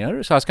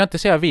kampanjer, så jag ska inte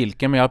säga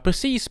vilken, men jag har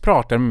precis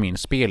pratat med min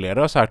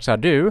spelledare och sagt så här: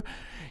 du,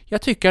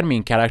 jag tycker att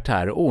min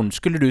karaktär är ond.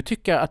 Skulle du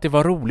tycka att det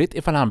var roligt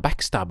ifall han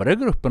backstabbade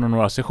gruppen och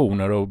några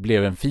sessioner och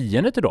blev en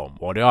fiende till dem?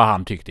 Och det har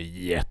han tyckt är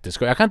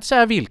jätteskoj. Jag kan inte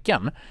säga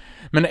vilken.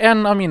 Men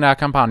en av mina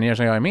kampanjer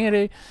som jag är med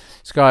i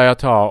ska jag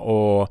ta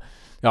och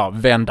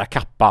vända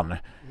kappan.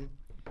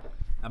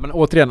 Ja, men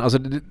återigen, alltså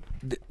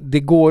det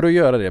går att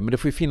göra det, men det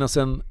får ju finnas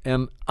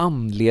en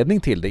anledning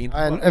till det.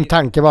 En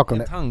tanke bakom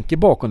det. En tanke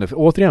bakom det.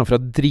 Återigen för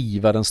att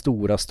driva den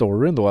stora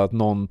storyn då, att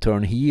någon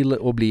turn heel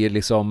och blir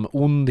liksom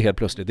ond helt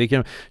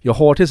plötsligt. Jag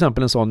har till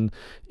exempel en sån,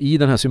 i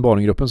den här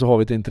symbolgruppen så har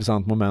vi ett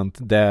intressant moment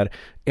där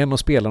en av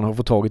spelarna har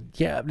fått tag i ett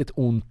jävligt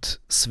ont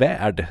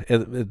svärd.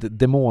 Ett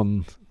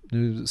demon,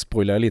 nu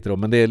spoilar jag lite då,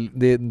 men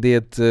det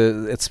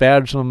är ett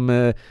svärd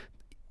som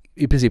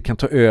i princip kan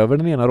ta över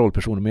den ena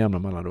rollpersonen med jämna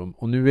mellanrum.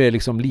 Och nu är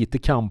liksom lite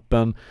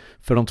kampen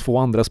för de två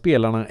andra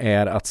spelarna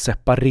är att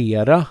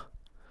separera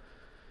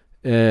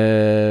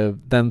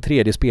den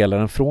tredje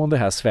spelaren från det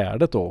här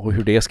svärdet då, och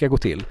hur det ska gå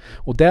till.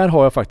 Och där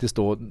har jag faktiskt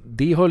då,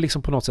 det har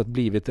liksom på något sätt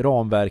blivit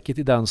ramverket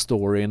i den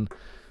storyn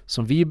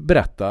som vi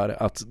berättar,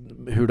 att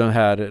hur den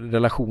här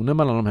relationen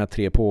mellan de här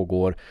tre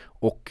pågår,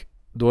 och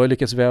då har jag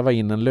lyckats väva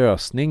in en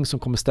lösning som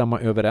kommer stämma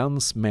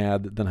överens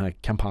med den här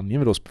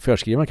kampanjen vi då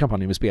förskrivna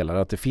kampanjen vi spelar,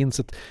 att det finns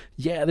ett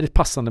jädrigt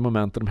passande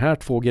moment där de här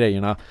två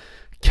grejerna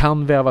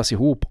kan vävas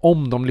ihop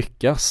om de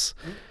lyckas.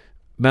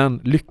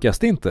 Men lyckas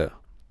det inte,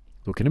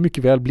 då kan det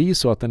mycket väl bli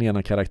så att den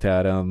ena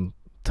karaktären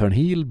turn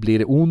heel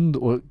blir ond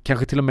och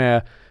kanske till och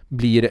med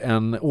blir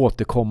en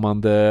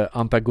återkommande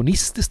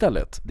antagonist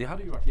istället. Det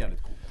hade ju varit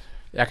jävligt coolt.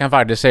 Jag kan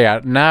faktiskt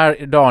säga,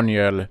 när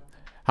Daniel,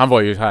 han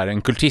var ju här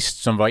en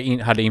kultist som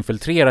hade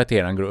infiltrerat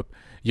er grupp.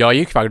 Jag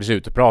gick faktiskt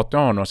ut och pratade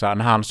med honom och så här,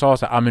 när han sa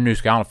så här, men nu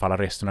ska jag anfalla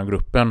resten av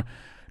gruppen.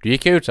 Då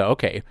gick jag ut så här,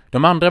 okej,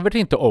 de andra vet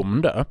inte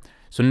om det.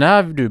 Så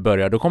när du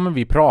börjar, då kommer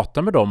vi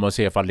prata med dem och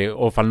se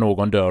ifall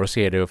någon dör och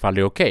se det ifall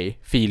det är okej.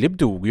 Filip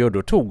dog ju och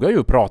då tog jag ju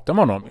och pratade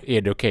med honom.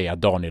 Är det okej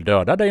att Daniel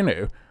dödar dig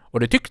nu? Och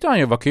det tyckte han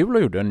ju var kul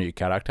och gjorde en ny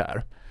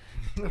karaktär.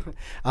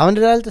 Ja, men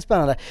det där är lite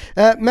spännande.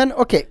 Men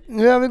okej,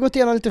 nu har vi gått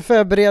igenom lite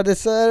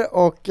förberedelser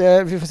och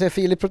vi får se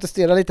Filip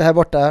protestera lite här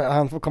borta.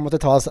 Han får komma till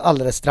tals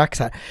alldeles strax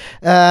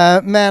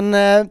här. Men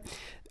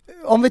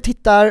om vi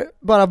tittar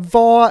bara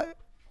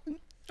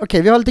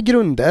vi har lite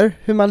grunder,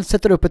 hur man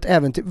sätter upp ett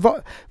äventyr.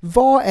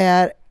 Vad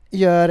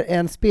gör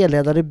en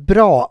spelledare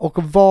bra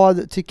och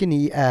vad tycker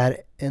ni är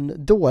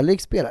en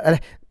dålig spelare? Eller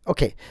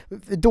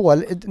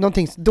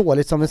någonting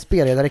dåligt som en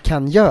spelledare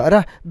kan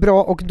göra.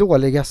 Bra och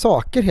dåliga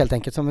saker helt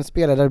enkelt som en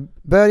spelledare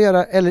bör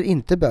göra eller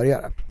inte bör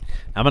göra.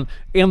 Ja, men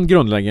en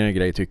grundläggande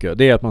grej tycker jag,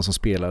 det är att man som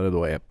spelare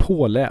då är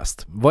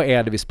påläst. Vad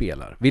är det vi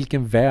spelar?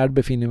 Vilken värld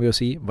befinner vi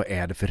oss i? Vad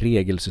är det för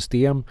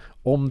regelsystem?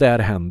 Om det här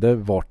händer,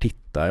 var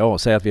tittar jag?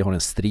 Säg att vi har en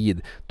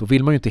strid. Då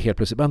vill man ju inte helt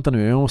plötsligt, vänta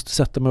nu, jag måste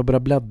sätta mig och börja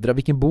bläddra.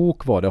 Vilken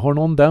bok var det? Har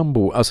någon den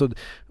bok? Alltså,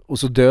 och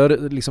så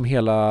dör liksom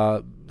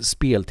hela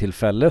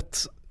speltillfället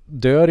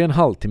dör i en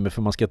halvtimme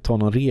för man ska ta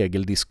någon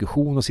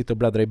regeldiskussion och sitta och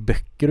bläddra i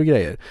böcker och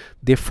grejer.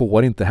 Det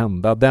får inte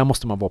hända. Där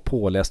måste man vara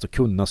påläst och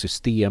kunna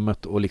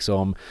systemet och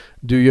liksom,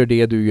 du gör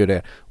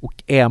det.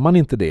 Och är man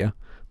inte det,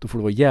 då får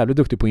du vara jävligt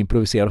duktig på att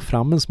improvisera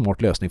fram en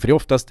smart lösning. För det är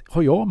oftast,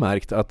 har jag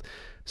märkt, att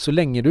så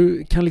länge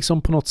du kan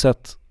liksom på något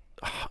sätt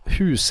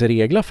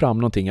husregla fram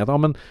någonting, att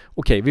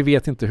okej, vi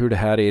vet inte hur det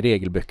här är i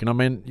regelböckerna,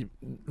 men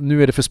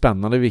nu är det för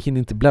spännande, vi hinner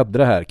inte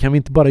bläddra här. Kan vi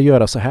inte bara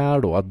göra så här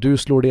då, att du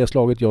slår det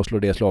slaget, jag slår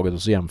det slaget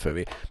och så jämför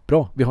vi.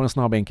 Bra, vi har en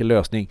snabb enkel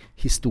lösning,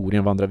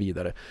 historien vandrar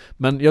vidare.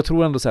 Men jag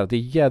tror ändå så här att det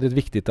är jävligt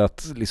viktigt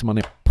att liksom man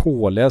är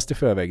påläst i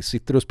förväg,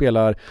 sitter och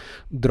spelar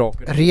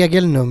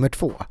Regel nummer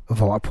 2,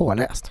 var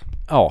påläst.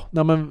 Ja,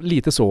 men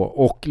lite så,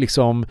 och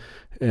liksom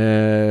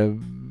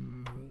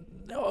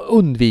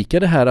undvika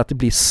det här att det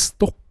blir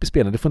stopp i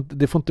spelet.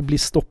 Det får inte bli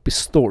stopp i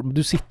story.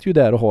 Du sitter ju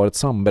där och har ett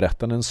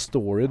samberättande, en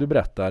story du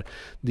berättar.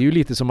 Det är ju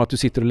lite som att du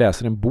sitter och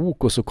läser en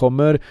bok och så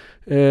kommer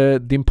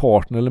din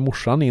partner eller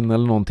morsan in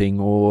eller någonting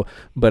och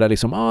börjar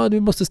liksom, du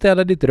måste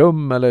städa ditt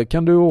rum, eller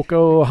kan du åka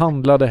och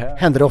handla det här?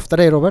 Händer det ofta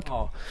dig, Robert?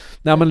 Ja.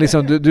 Nej, men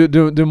liksom,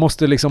 du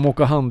måste liksom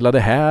åka och handla det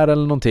här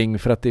eller någonting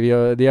för att det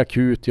är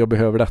akut, jag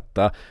behöver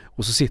detta.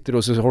 Och så sitter du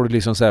och så har du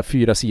liksom så här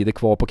 4 sidor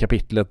kvar på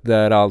kapitlet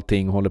där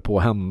allting håller på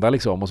att hända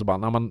liksom. Och så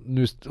bara,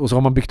 och så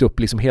har man byggt upp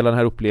liksom hela den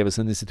här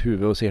upplevelsen i sitt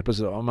huvud och så helt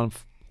plötsligt, man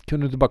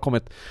kunde inte bara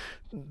kommit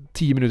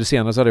 10 minuter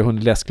senare så hade jag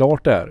hunnit läsa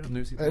klart där.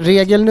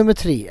 Regel nummer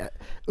 3,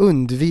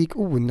 undvik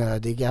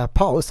onödiga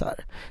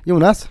pauser.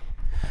 Jonas?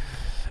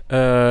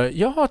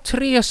 Jag har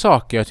 3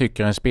 saker jag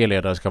tycker en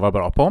spelledare ska vara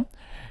bra på.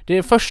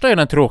 Det första är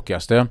den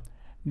tråkigaste.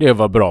 Det är att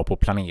vara bra på att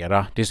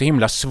planera. Det är så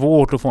himla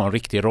svårt att få en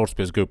riktig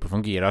rollspelsgrupp att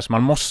fungera. Så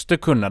man måste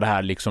kunna det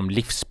här liksom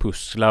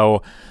livspussla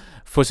och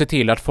få se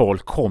till att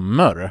folk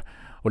kommer.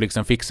 Och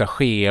liksom fixa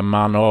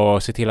scheman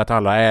och se till att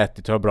alla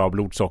ätit och har bra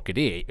blodsocker.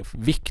 Det är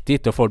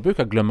viktigt och folk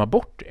brukar glömma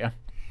bort det.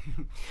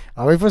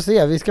 Ja, vi får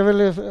se. Vi ska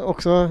väl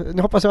också...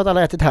 Nu hoppas jag att alla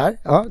har ätit här.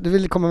 Ja, du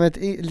vill komma med ett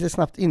lite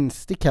snabbt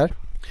instick här.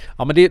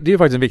 Ja, men det är ju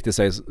faktiskt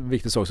en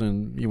viktig sak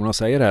som Jonas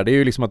säger här. Det är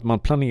ju liksom att man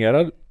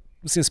planerar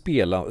sitt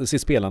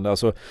spelande.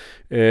 Alltså,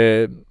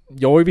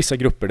 jag har ju vissa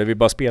grupper där vi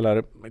bara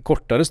spelar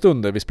kortare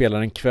stunder. Vi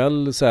spelar en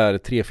kväll så här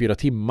 3-4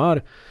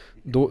 timmar.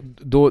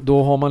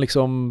 Då har man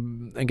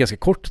liksom en ganska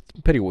kort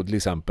period till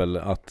exempel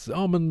att,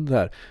 ja men det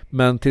här.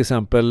 Men till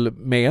exempel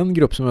med en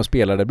grupp som jag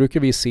spelar, där brukar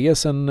vi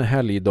ses en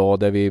helgdag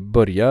där vi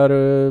börjar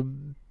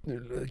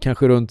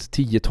kanske runt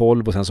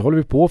 10-12 och sen så håller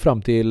vi på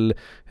fram till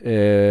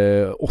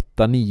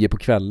 8-9 på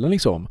kvällen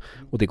liksom.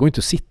 Och det går inte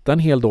att sitta en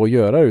hel dag och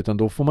göra det, utan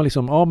då får man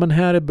liksom, ja men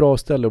här är ett bra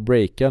ställe att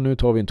breaka, nu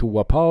tar vi en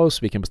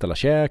toapaus, vi kan beställa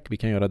käk, vi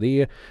kan göra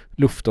det,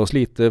 lufta oss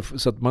lite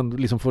så att man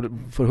liksom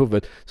får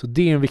huvudet. Så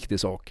det är en viktig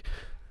sak.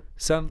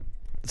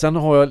 Sen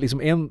har jag liksom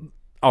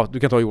du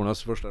kan ta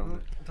Jonas först där.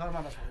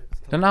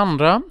 Den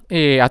andra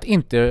är att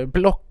inte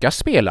blocka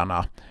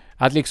spelarna.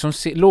 Att liksom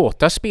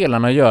låta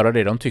spelarna göra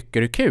det de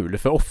tycker är kul.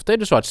 För ofta är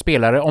det så att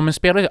om en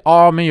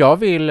spelare, men jag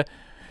vill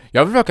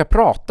försöka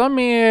prata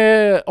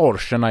med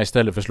orcherna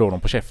istället för att slå dem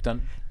på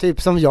käften.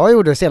 Typ som jag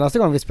gjorde senaste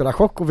gången vi spelade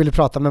chock och ville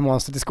prata med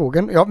monstret i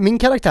skogen. Ja, min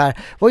karaktär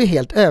var ju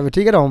helt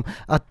övertygad om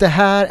att det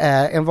här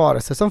är en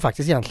varelse som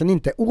faktiskt egentligen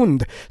inte är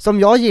ond. Som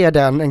jag ger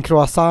den en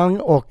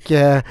croissant och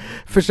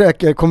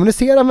försöker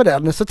kommunicera med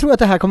den, så tror jag att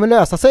det här kommer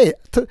lösa sig.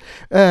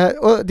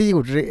 Och det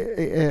gjorde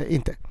det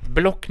inte.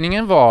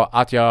 Blockningen var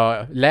att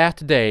jag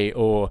lät dig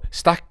och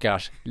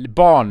stackars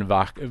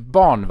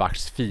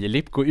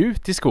barnvakts-Filip gå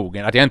ut i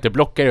skogen. Att jag inte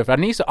blockade det för att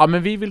ni sa,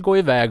 men vi vill gå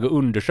iväg och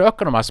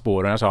undersöka de här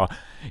spåren. Jag sa,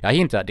 jag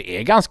hintade, det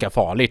är ganska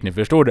farligt, ni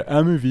förstår det.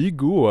 Men vi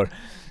går.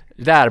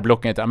 Där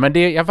blockade jag inte. Men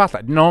det, jag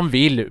fattar,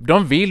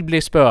 de vill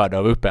bli spörda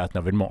och uppätna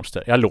av ett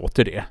monster. Jag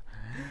låter det.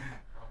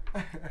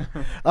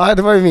 Ja,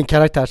 det var ju min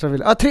karaktär som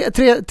ville.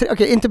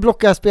 Okej, inte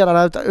blocka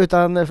spelarna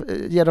utan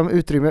ge dem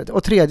utrymme.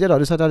 Och tredje då,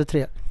 du sa att du hade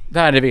 3.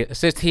 Där är vi.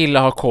 Se till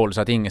att ha koll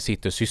så att ingen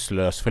sitter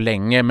sysslös för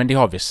länge, men det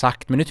har vi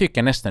sagt. Men det tycker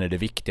jag nästan är det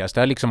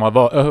viktigaste. Liksom att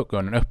vara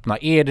ögonen öppna.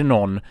 Är det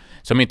någon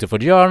som inte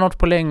får göra något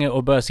på länge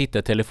och börjar sitta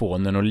i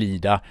telefonen och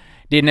lida,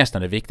 det är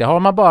nästan det viktiga. Har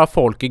man bara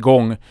folk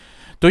igång,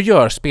 då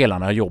gör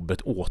spelarna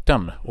jobbet åt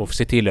den och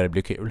se till att det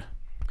blir kul.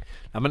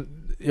 Ja, men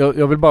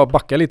jag vill bara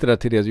backa lite där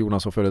till det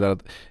Jonas sa förut där,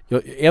 att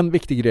en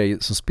viktig grej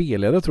som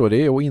spelledare tror jag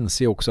det är att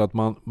inse också att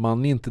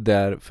man är inte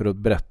där för att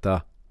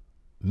berätta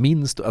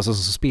alltså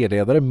som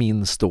spelledare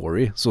min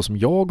story så som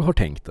jag har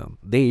tänkt den.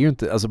 Det är ju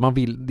inte, alltså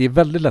det är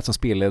väldigt lätt som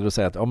spelledare att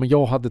säga att men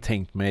jag hade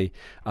tänkt mig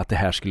att det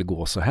här skulle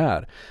gå så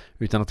här,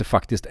 utan att det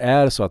faktiskt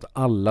är så att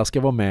alla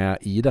ska vara med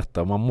i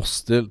detta. Man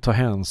måste ta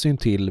hänsyn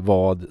till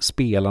vad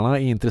spelarna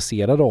är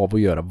intresserade av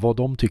att göra, vad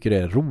de tycker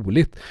är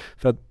roligt,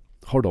 för att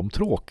har de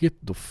tråkigt,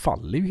 då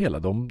faller ju hela.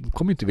 De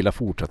kommer inte vilja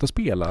fortsätta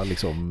spela.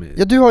 Liksom.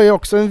 Ja, du har ju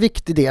också en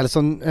viktig del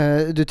som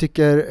du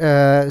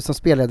tycker som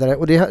spelledare,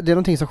 och det är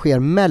någonting som sker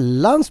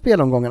mellan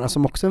spelomgångarna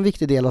som också är en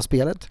viktig del av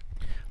spelet.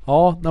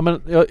 Ja,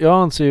 men jag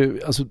anser ju,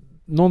 alltså,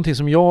 någonting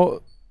som jag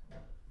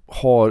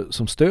har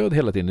som stöd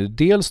hela tiden är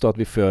dels då att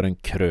vi för en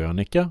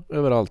krönika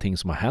över allting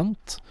som har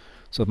hänt.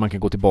 Så att man kan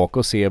gå tillbaka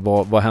och se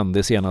vad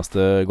hände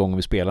senaste gången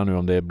vi spelar nu,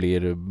 om det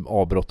blir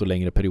avbrott och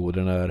längre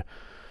perioder när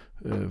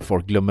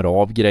folk glömmer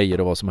av grejer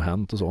och vad som har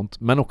hänt och sånt.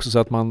 Men också så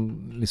att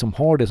man liksom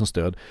har det som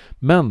stöd.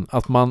 Men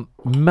att man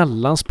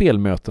mellan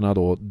spelmötena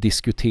då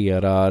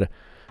diskuterar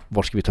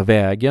var ska vi ta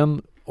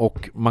vägen,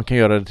 och man kan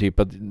göra det typ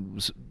att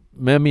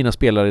med mina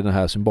spelare i den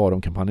här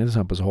Symbarom-kampanjen till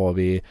exempel så har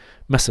vi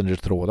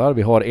Messenger-trådar.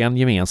 Vi har en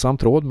gemensam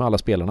tråd med alla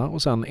spelarna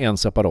och sen en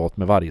separat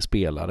med varje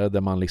spelare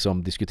där man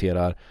liksom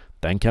diskuterar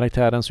den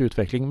karaktärens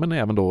utveckling, men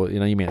även då i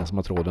den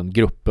gemensamma tråden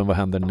gruppen, vad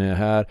händer nu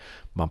här?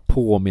 Man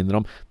påminner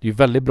om. Det är ju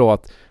väldigt bra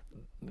att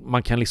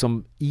man kan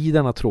liksom i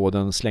denna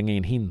tråden slänga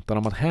in hintar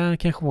om att här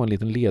kanske var en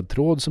liten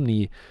ledtråd som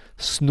ni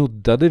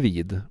snuddade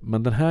vid,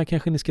 men den här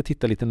kanske ni ska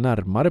titta lite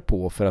närmare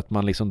på, för att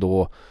man liksom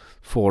då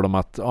får dem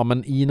att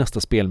men i nästa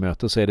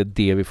spelmöte så är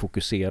det vi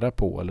fokuserar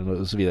på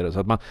eller så vidare, så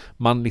att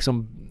man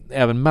liksom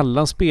även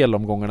mellan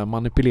spelomgångarna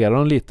manipulerar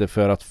dem lite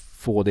för att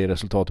få det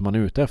resultat man är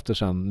ute efter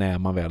sen när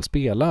man väl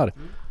spelar.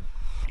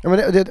 Ja, men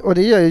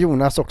det gör ju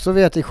Jonas också.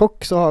 Vi i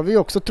Chock så har vi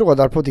också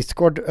trådar på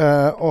Discord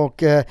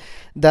och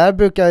där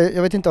brukar,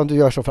 jag vet inte om du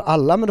gör så för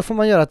alla, men då får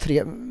man göra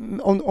 3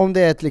 om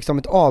det är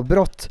ett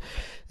avbrott.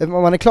 Om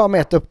man är klar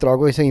med ett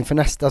uppdrag och så inför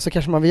nästa så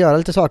kanske man vill göra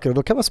lite saker, och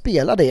då kan man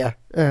spela det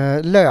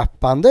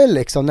löpande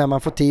liksom. När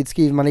man får tid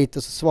skriver man lite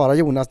och så svarar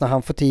Jonas när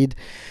han får tid,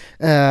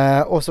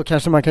 och så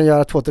kanske man kan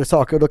göra 2-3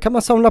 saker, och då kan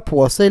man samla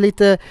på sig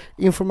lite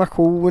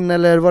information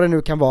eller vad det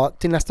nu kan vara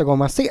till nästa gång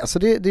man ses. Så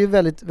det är ett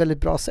väldigt,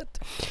 väldigt bra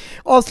sätt.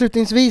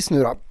 Avslutningsvis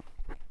nu då,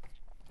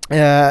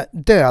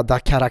 döda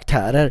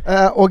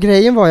karaktärer. Och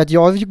grejen var ju att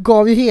jag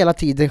gav ju hela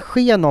tiden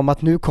sken om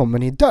att nu kommer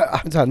ni dö.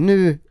 Så här,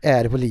 nu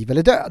är det på liv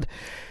eller död.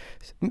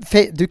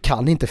 Du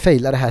kan inte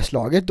faila det här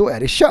slaget, då är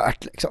det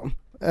kört liksom.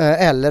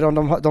 Eller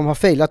om de har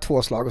failat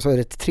 2 slag och så är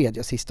det ett tredje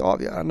och sista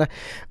avgörande.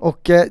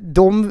 Och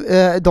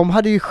de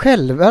hade ju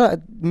själva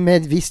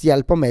med viss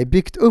hjälp av mig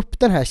byggt upp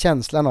den här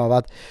känslan av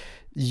att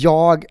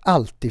jag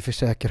alltid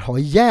försöker ha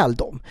ihjäl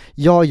dem.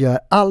 Jag gör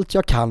allt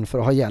jag kan för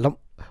att ha ihjäl dem.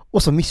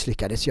 Och så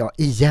misslyckades jag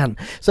igen.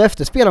 Så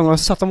efter spelomgången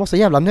så satt de och var så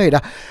jävla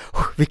nöjda.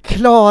 Vi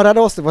klarade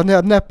oss, det var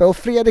nödnäppe. Och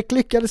Fredrik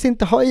lyckades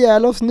inte ha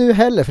ihjäl oss nu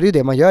heller. För det är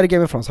det man gör i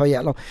Game of Thrones, ha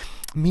ihjäl dem.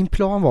 Min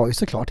plan var ju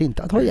såklart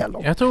inte att ha ihjäl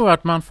dem. Jag tror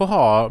att man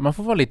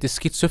får vara lite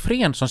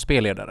schizofren som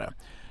spelledare.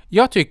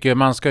 Jag tycker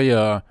man ska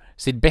göra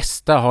sitt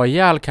bästa, ha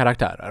ihjäl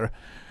karaktärer.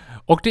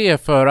 Och det är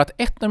för att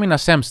ett av mina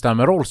sämsta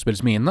med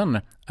rollspelsminnen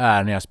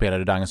är när jag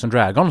spelade Dungeons &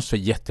 Dragons för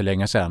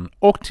jättelänge sedan.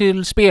 Och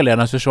till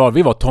spelarnas försvar,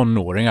 vi var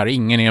tonåringar.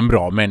 Ingen är en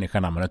bra människa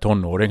när man är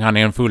tonåring. Han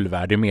är en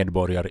fullvärdig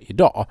medborgare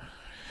idag.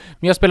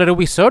 Men jag spelade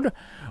Wizard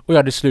och jag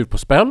hade slut på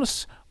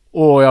spells.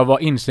 Och jag var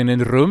instängd i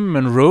ett rum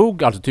med en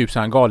rogue, alltså typ så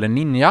här en galen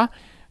ninja.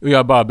 Och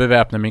jag bara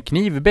beväpnade min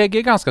kniv. Bägge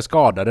är ganska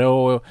skadade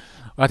och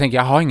jag tänker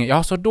jag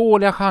har så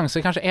dåliga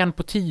chanser, kanske 1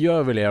 på 10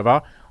 överleva.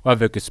 Och jag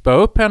försöker spö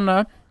upp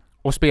henne.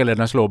 Och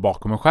spelaren slår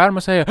bakom en skärm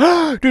och säger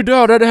du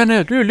dödade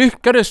henne, du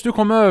lyckades, du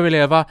kommer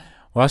överleva.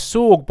 Och jag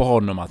såg på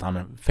honom att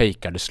han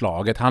fejkade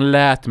slaget. Han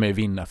lät mig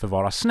vinna för att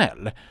vara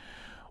snäll.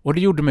 Och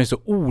det gjorde mig så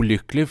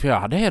olycklig för jag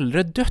hade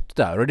hellre dött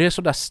där. Och det är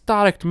så där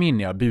starkt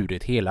minne jag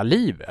burit hela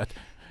livet.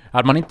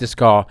 Att man inte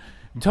ska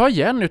ta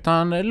igen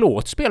utan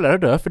låt spelare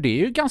dö. För det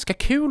är ju ganska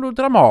kul och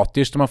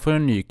dramatiskt om man får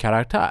en ny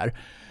karaktär.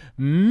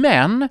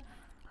 Men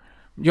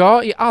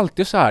jag är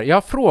alltid så här,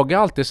 jag frågar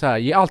alltid så här,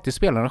 ge alltid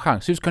spelarna en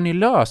chans. Hur ska ni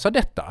lösa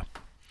detta?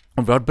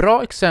 Och vi har ett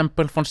bra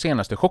exempel från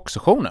senaste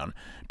chocksessionen.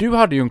 Du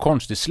hade ju en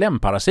konstig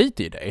slemparasit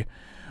i dig.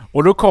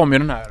 Och då kom ju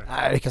den här...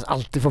 Jag lyckas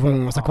alltid få på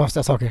en massa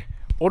konstiga saker.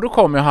 Och då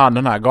kom ju han,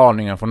 den här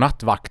galningen från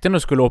nattvakten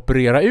och skulle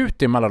operera ut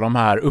det med alla de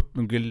här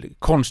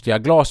konstiga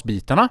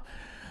glasbitarna.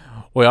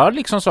 Och jag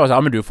liksom sa så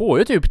här, men du får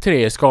ju typ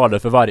 3 skador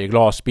för varje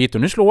glasbit.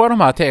 Och nu slår jag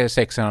de här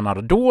T6 han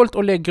hade dolt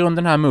och lägger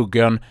under den här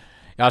muggen.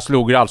 Jag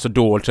slog det alltså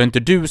dolt så inte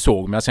du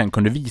såg, men jag sen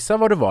kunde visa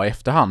vad det var i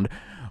efterhand.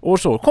 Och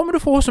så kommer du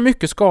få så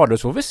mycket skador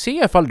så får vi se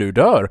ifall du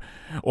dör.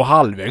 Och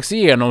halvvägs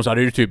igenom så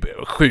hade du typ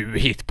 7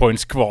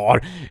 hitpoints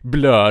kvar,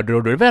 blöder,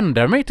 och då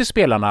vände jag mig till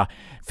spelarna.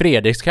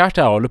 Fredriks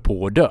karaktär håller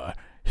på att dö.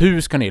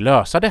 Hur ska ni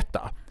lösa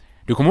detta?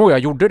 Du kommer ihåg jag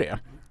gjorde det.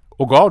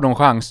 Och gav dem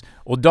chans.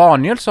 Och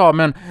Daniel sa,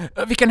 men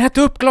vi kan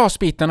hetta upp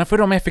glasbitarna för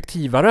de är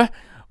effektivare.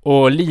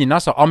 Och Lina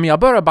sa, ja men jag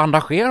börjar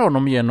bandagera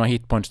honom och ge några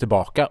hitpoints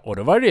tillbaka. Och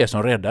det var det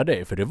som räddade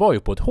dig, för det var ju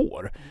på ett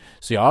hår.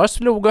 Så jag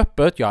slog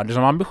öppet, jag hade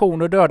som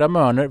ambition att döda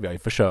Mörner, vi har ju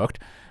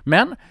försökt.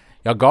 Men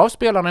jag gav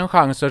spelarna en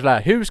chans att säga,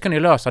 hur ska ni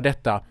lösa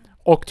detta?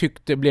 Och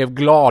blev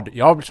glad,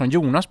 jag som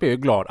Jonas blev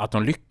glad att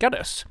de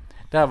lyckades.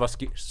 Det här var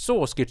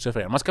så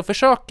schizofren. Man ska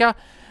försöka,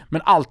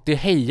 men alltid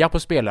heja på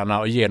spelarna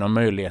och ge dem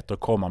möjlighet att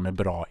komma med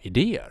bra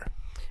idéer.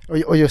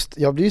 Och just,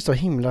 jag blir ju så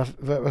himla,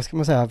 vad ska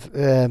man säga,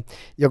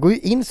 jag går ju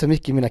in så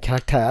mycket i mina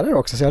karaktärer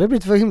också, så jag hade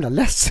blivit för himla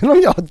ledsen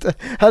om jag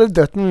hade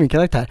dött med min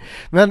karaktär.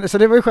 Men så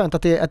det var ju skönt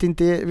att det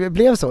inte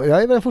blev så.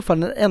 Jag är väl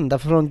fortfarande den enda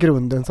från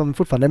grunden som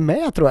fortfarande är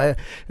med, tror jag.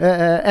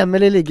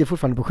 Emily ligger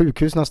fortfarande på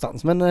sjukhus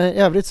någonstans, men i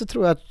övrigt så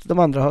tror jag att de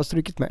andra har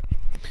strukit med.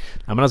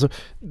 Ja, men alltså,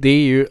 det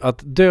är ju att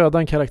döda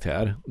en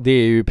karaktär, det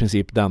är ju i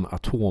princip den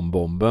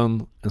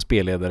atombomben en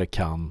spelledare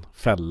kan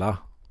fälla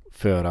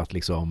för att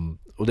liksom,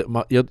 och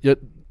det,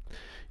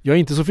 jag är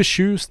inte så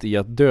förtjust i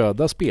att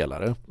döda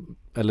spelare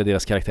eller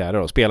deras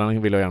karaktärer då. Spelarna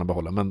vill jag gärna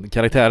behålla, men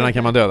karaktärerna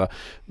kan man döda.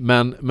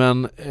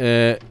 Men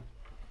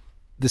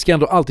det ska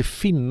ändå alltid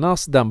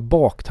finnas den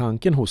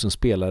baktanken hos en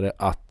spelare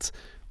att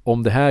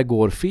om det här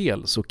går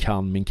fel så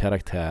kan min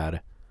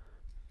karaktär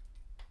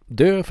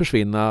dö,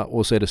 försvinna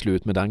och så är det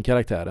slut med den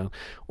karaktären.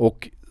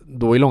 Och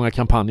då i långa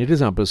kampanjer till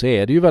exempel så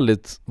är det ju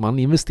väldigt, man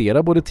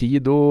investerar både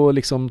tid och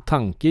liksom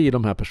tanke i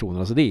de här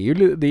personerna, så det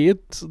är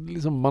ett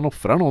liksom, man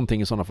offrar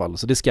någonting i sådana fall,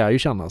 så det ska ju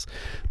kännas.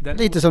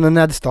 Lite som när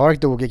Ned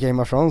Stark dog i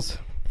Game of Thrones.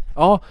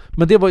 Ja,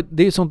 men det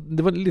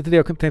var lite det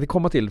jag tänkte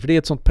komma till, för det är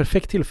ett sånt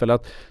perfekt tillfälle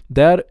att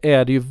där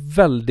är det ju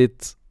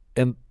väldigt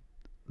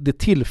det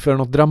tillför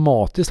något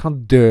dramatiskt.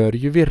 Han dör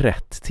ju vid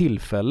rätt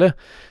tillfälle.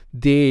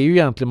 Det är ju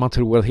egentligen, man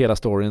tror att hela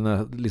storyn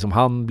är, liksom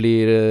han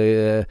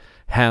blir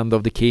Hand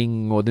of the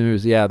King och nu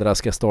jädra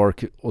ska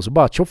Stark, och så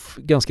bara tjoff,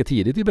 ganska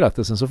tidigt i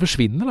berättelsen så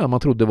försvinner det. Man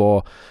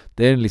trodde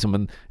det är liksom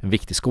en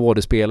viktig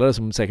skådespelare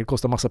som säkert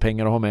kostar massa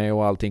pengar att ha med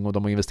och allting, och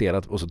de har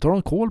investerat, och så tar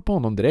de koll på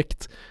honom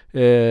direkt.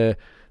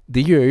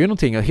 Det gör ju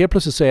någonting. Helt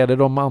plötsligt så är det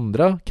de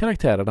andra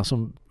karaktärerna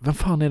som, vem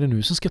fan är det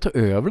nu som ska ta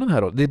över den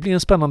här då? Det blir en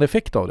spännande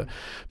effekt av det.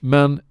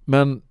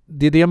 Men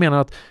det är det jag menar,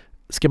 att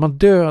ska man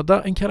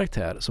döda en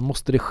karaktär så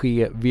måste det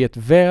ske vid ett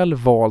väl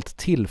valt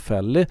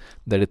tillfälle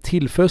där det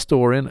tillför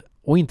storyn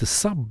och inte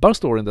sabbar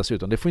storyn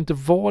dessutom. Det får inte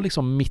vara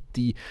liksom mitt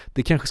i.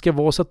 Det kanske ska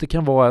vara så att det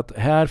kan vara att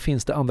här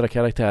finns det andra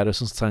karaktärer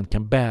som sedan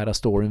kan bära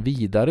storyn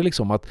vidare.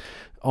 Liksom att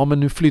ja, men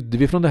nu flydde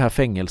vi från det här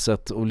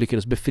fängelset och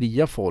lyckades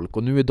befria folk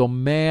och nu är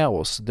de med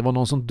oss. Det var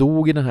någon som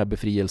dog i den här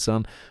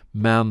befrielsen,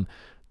 men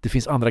det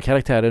finns andra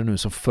karaktärer nu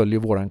som följer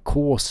våran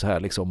kås här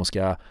liksom och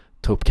ska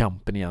ta upp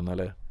kampen igen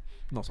eller...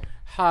 Något sånt.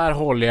 Här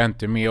håller jag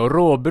inte med, och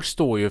Robert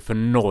står ju för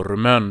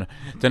normen.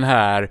 Den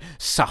här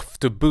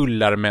saft- och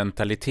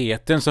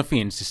bullar-mentaliteten som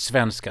finns i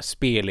svenska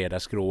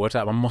spelledarskrået.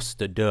 Man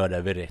måste döda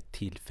vid rätt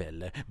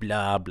tillfälle,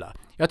 bla bla.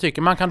 Jag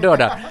tycker man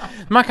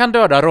kan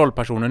döda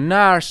rollpersoner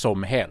när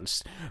som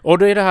helst. Och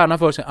då är det här när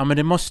folk säger men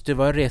det måste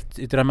vara rätt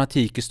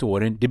dramatik i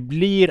storyn. Det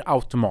blir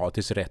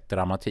automatiskt rätt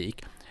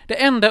dramatik.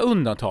 Det enda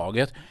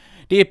undantaget,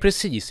 det är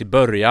precis i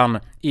början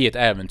i ett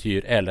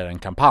äventyr eller en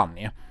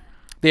kampanj.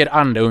 Det är det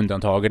andra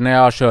undantaget. När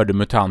jag körde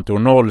Mutantor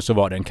 0 så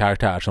var det en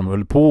karaktär som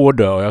höll på att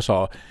dö, och jag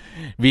sa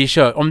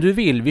om du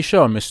vill, vi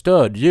kör med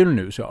stödhjul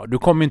nu, så du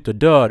kommer inte att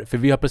dö för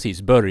vi har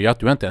precis börjat,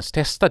 du har inte ens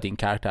testat din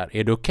karaktär,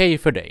 är det okej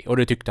för dig? Och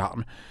det tyckte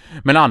han.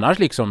 Men annars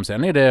liksom,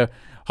 sen är det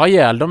ha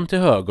ihjäl dem till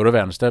höger och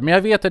vänster, men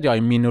jag vet att jag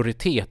är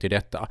minoritet i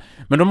detta.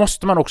 Men då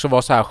måste man också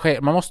vara så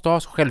här, man måste ha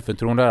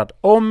självförtroende att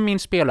om min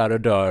spelare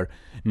dör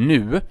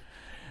nu,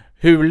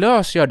 hur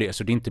löser jag det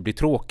så det inte blir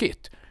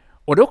tråkigt?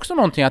 Och det är också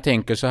någonting jag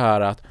tänker så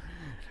här att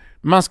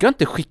man ska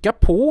inte skicka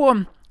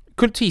på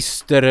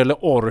kultister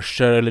eller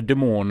orcher eller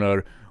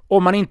demoner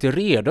om man inte är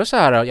redo så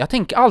här. Jag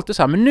tänker alltid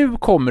så här, men nu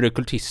kommer det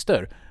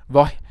kultister.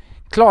 Vad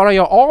klarar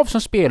jag av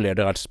som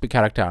spelledare att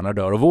karaktärerna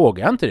dör, och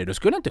vågar jag inte det, då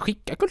skulle jag inte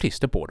skicka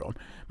kultister på dem.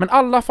 Men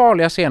alla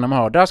farliga scener man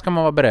har, där ska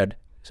man vara beredd.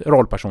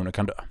 Rollpersoner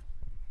kan dö.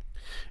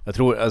 Jag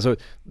tror, alltså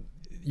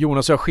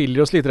Jonas och jag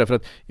skiljer oss lite där, för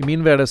att i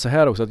min värld är det så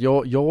här också att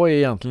jag är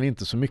egentligen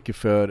inte så mycket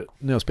för,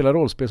 när jag spelar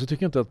rollspel så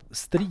tycker jag inte att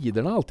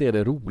striderna alltid är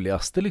det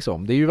roligaste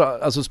liksom. Det är ju,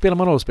 alltså spelar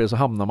man rollspel så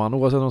hamnar man,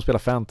 oavsett om man spelar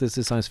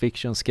fantasy, science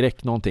fiction,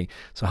 skräck, någonting,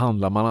 så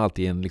handlar man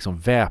alltid i en liksom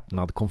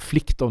väpnad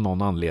konflikt av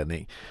någon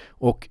anledning.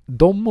 Och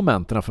de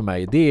momenten för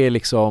mig, det är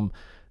liksom,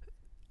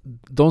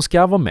 de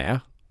ska vara med,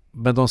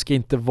 men de ska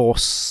inte vara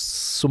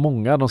så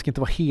många, de ska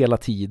inte vara hela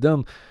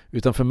tiden,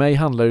 utan för mig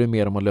handlar det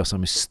mer om att lösa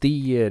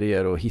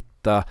mysterier och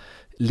hitta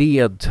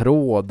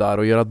ledtrådar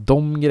och göra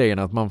de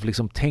grejerna, att man får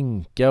liksom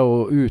tänka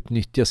och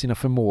utnyttja sina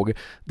förmågor.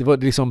 Det var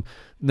liksom,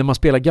 när man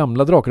spelar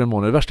gamla Drakar och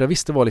Demoner, det värsta jag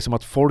visste var liksom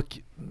att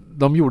folk,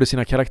 de gjorde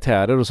sina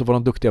karaktärer och så var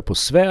de duktiga på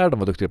svärd, de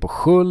var duktiga på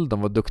sköld,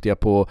 de var duktiga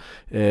på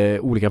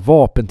olika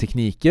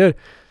vapentekniker.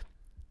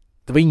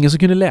 Det var ingen som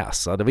kunde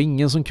läsa, det var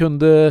ingen som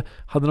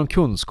hade någon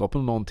kunskap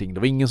om någonting, det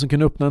var ingen som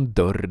kunde öppna en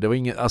dörr, det var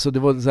ingen, alltså det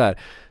var så här,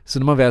 så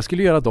när man väl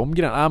skulle göra de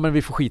grejerna, men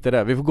vi får skita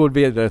där, vi får gå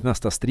vidare till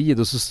nästa strid,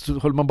 och så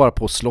höll man bara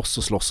på att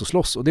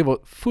slåss, och det var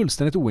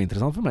fullständigt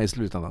ointressant för mig i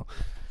slutändan.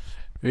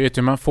 Vet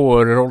du, man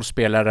får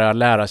rollspelare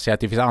lära sig att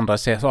det finns andra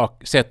sätt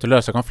att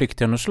lösa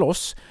konflikter än att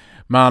slåss.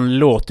 Man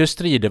låter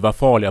strider vara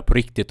farliga på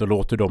riktigt och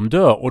låter dem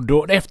dö. Och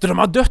då, efter de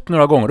har dött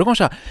några gånger, då kommer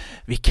så här,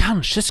 vi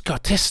kanske ska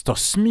testa att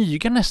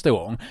smyga nästa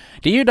gång.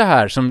 Det är ju det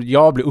här som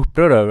jag blir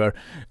upprörd över.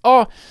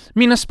 Ja,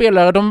 mina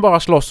spelare, de bara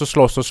slåss. Och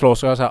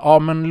jag säger,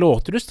 men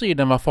låter du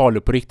striden vara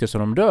farlig på riktigt så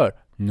de dör?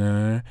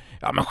 Nej.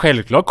 Ja, men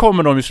självklart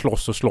kommer de ju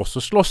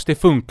slåss. Det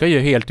funkar ju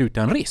helt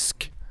utan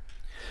risk.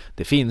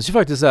 Det finns ju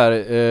faktiskt så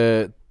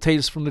här,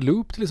 Tales from the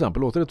Loop till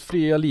exempel, låter ett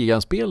fria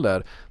ligan-spel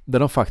där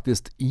de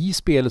faktiskt i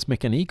spelets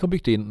mekanik har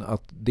byggt in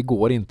att det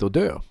går inte att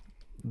dö.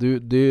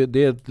 Det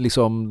är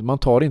liksom, man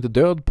tar inte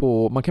död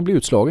på, man kan bli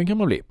utslagen kan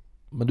man bli,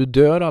 men du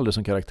dör aldrig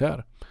som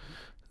karaktär.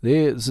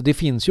 Så det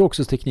finns ju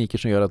också tekniker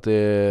som gör att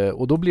det,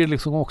 och då blir det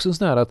liksom också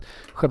så här att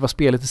själva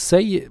spelet i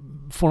sig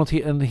får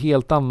en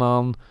helt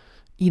annan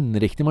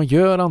inriktning, man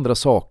gör andra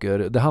saker.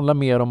 Det handlar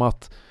mer om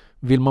att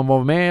vill man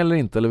vara med eller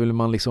inte, eller vill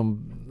man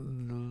liksom,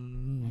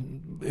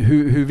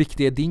 hur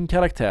viktig är din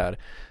karaktär?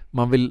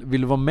 Man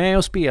vill vara med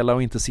och spela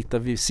och inte sitta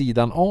vid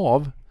sidan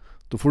av.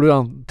 Då får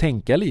du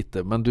tänka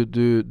lite, men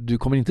du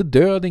kommer inte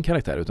dö din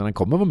karaktär, utan den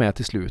kommer vara med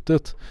till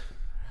slutet.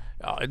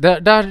 Ja,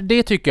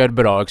 det tycker jag är ett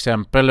bra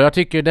exempel. Jag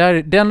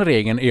tycker den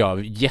regeln är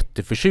jag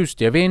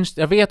jätteförtjust i.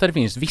 Jag vet att det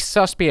finns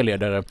vissa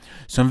spelledare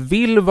som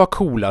vill vara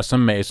coola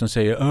som mig, som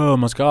säger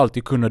man ska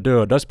alltid kunna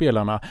döda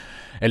spelarna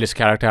eller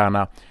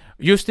karaktärerna.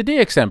 Just i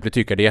det exemplet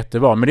tycker jag det är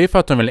jättebra, men det är för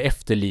att de vill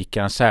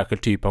efterlika en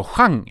särskild typ av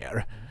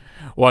genre.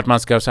 Och att man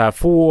ska så här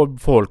få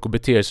folk att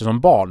bete sig som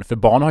barn, för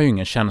barn har ju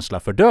ingen känsla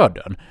för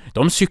döden.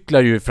 De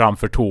cyklar ju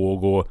framför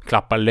tåg och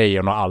klappar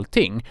lejon och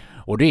allting.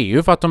 Och det är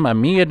ju för att de är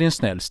med i en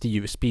snäll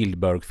Steve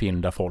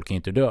Spielberg-film där folk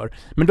inte dör.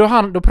 Men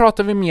då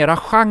pratar vi mera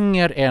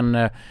genre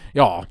än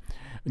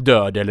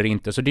död eller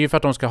inte. Så det är ju för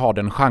att de ska ha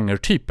den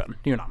genretypen.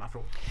 Det är ju en annan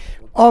fråga.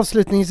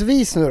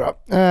 Avslutningsvis nu då.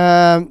 Det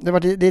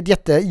är ett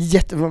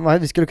jätte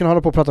vi skulle kunna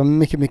hålla på och prata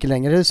mycket, mycket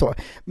längre eller så.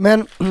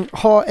 Men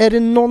är det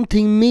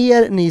någonting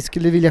mer ni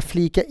skulle vilja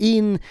flika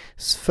in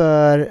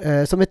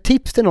för, som ett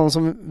tips till någon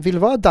som vill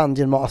vara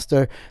Dungeon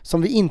Master,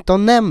 som vi inte har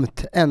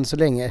nämnt än så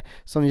länge,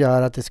 som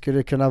gör att det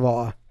skulle kunna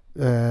vara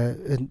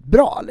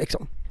bra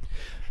liksom?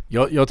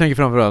 Jag tänker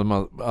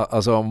framförallt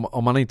alltså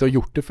om man inte har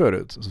gjort det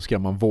förut, så ska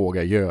man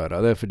våga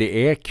göra det, för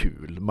det är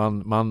kul.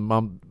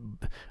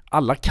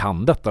 Alla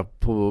kan detta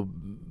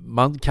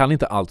man kan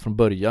inte allt från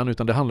början,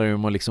 utan det handlar ju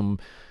om att liksom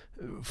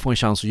få en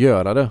chans att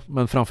göra det.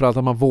 Men framförallt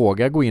att man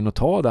vågar gå in och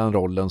ta den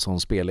rollen som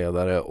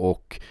spelledare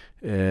och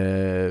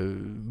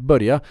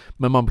börja.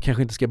 Men man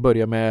kanske inte ska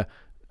börja med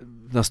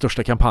den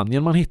största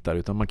kampanjen man hittar,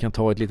 utan man kan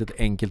ta ett litet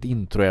enkelt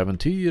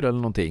introäventyr eller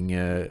någonting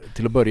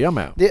till att börja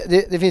med.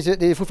 Det finns ju,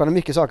 det är fortfarande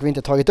mycket saker vi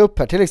inte tagit upp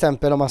här. Till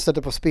exempel om man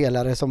stöter på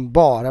spelare som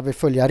bara vill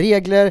följa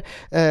regler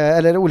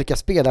eller olika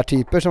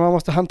spelartyper som man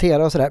måste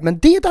hantera och sådär. Men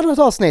det är ett annat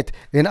avsnitt.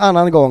 Det är en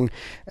annan gång.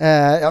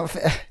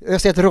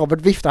 Jag ser att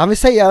Robert viftar. Han vill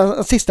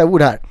säga sista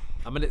ord här.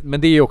 Ja,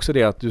 men det är ju också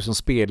det att du som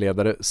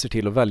spelledare ser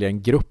till att välja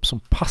en grupp som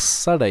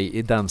passar dig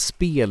i den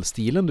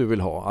spelstilen du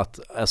vill ha. Att,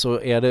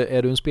 alltså,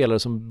 är du en spelare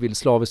som vill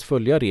slaviskt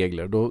följa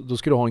regler, då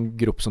ska du ha en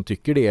grupp som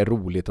tycker det är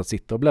roligt att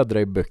sitta och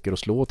bläddra i böcker och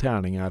slå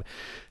tärningar.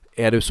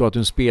 Är det så att du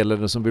är en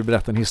spelare som vill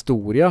berätta en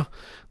historia,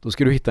 då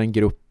ska du hitta en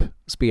grupp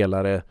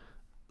spelare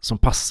som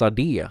passar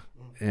det.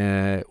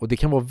 Och det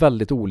kan vara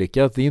väldigt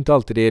olika. Det är inte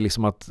alltid det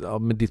liksom att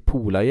men ditt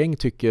polargäng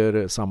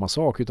tycker samma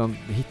sak, utan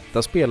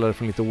hitta spelare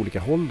från lite olika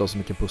håll då,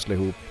 som du kan pussla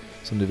ihop,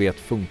 som du vet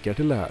funkar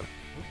till det här.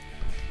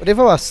 Och det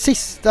får vara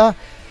sista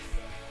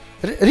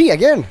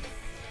regeln.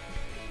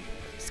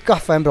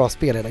 Skaffa en bra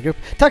spelledargrupp.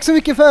 Tack så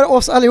mycket för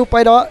oss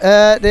allihopa idag.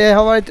 Det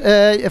har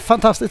varit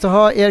fantastiskt att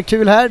ha er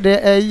kul här. Det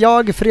är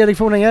jag, Fredrik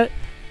Forninger.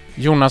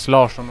 Jonas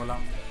Larsson och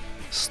Land.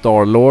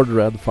 Starlord,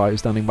 Red 5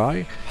 standing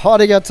by. Ha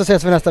det gött, så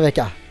ses vi nästa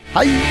vecka.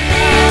 Hej!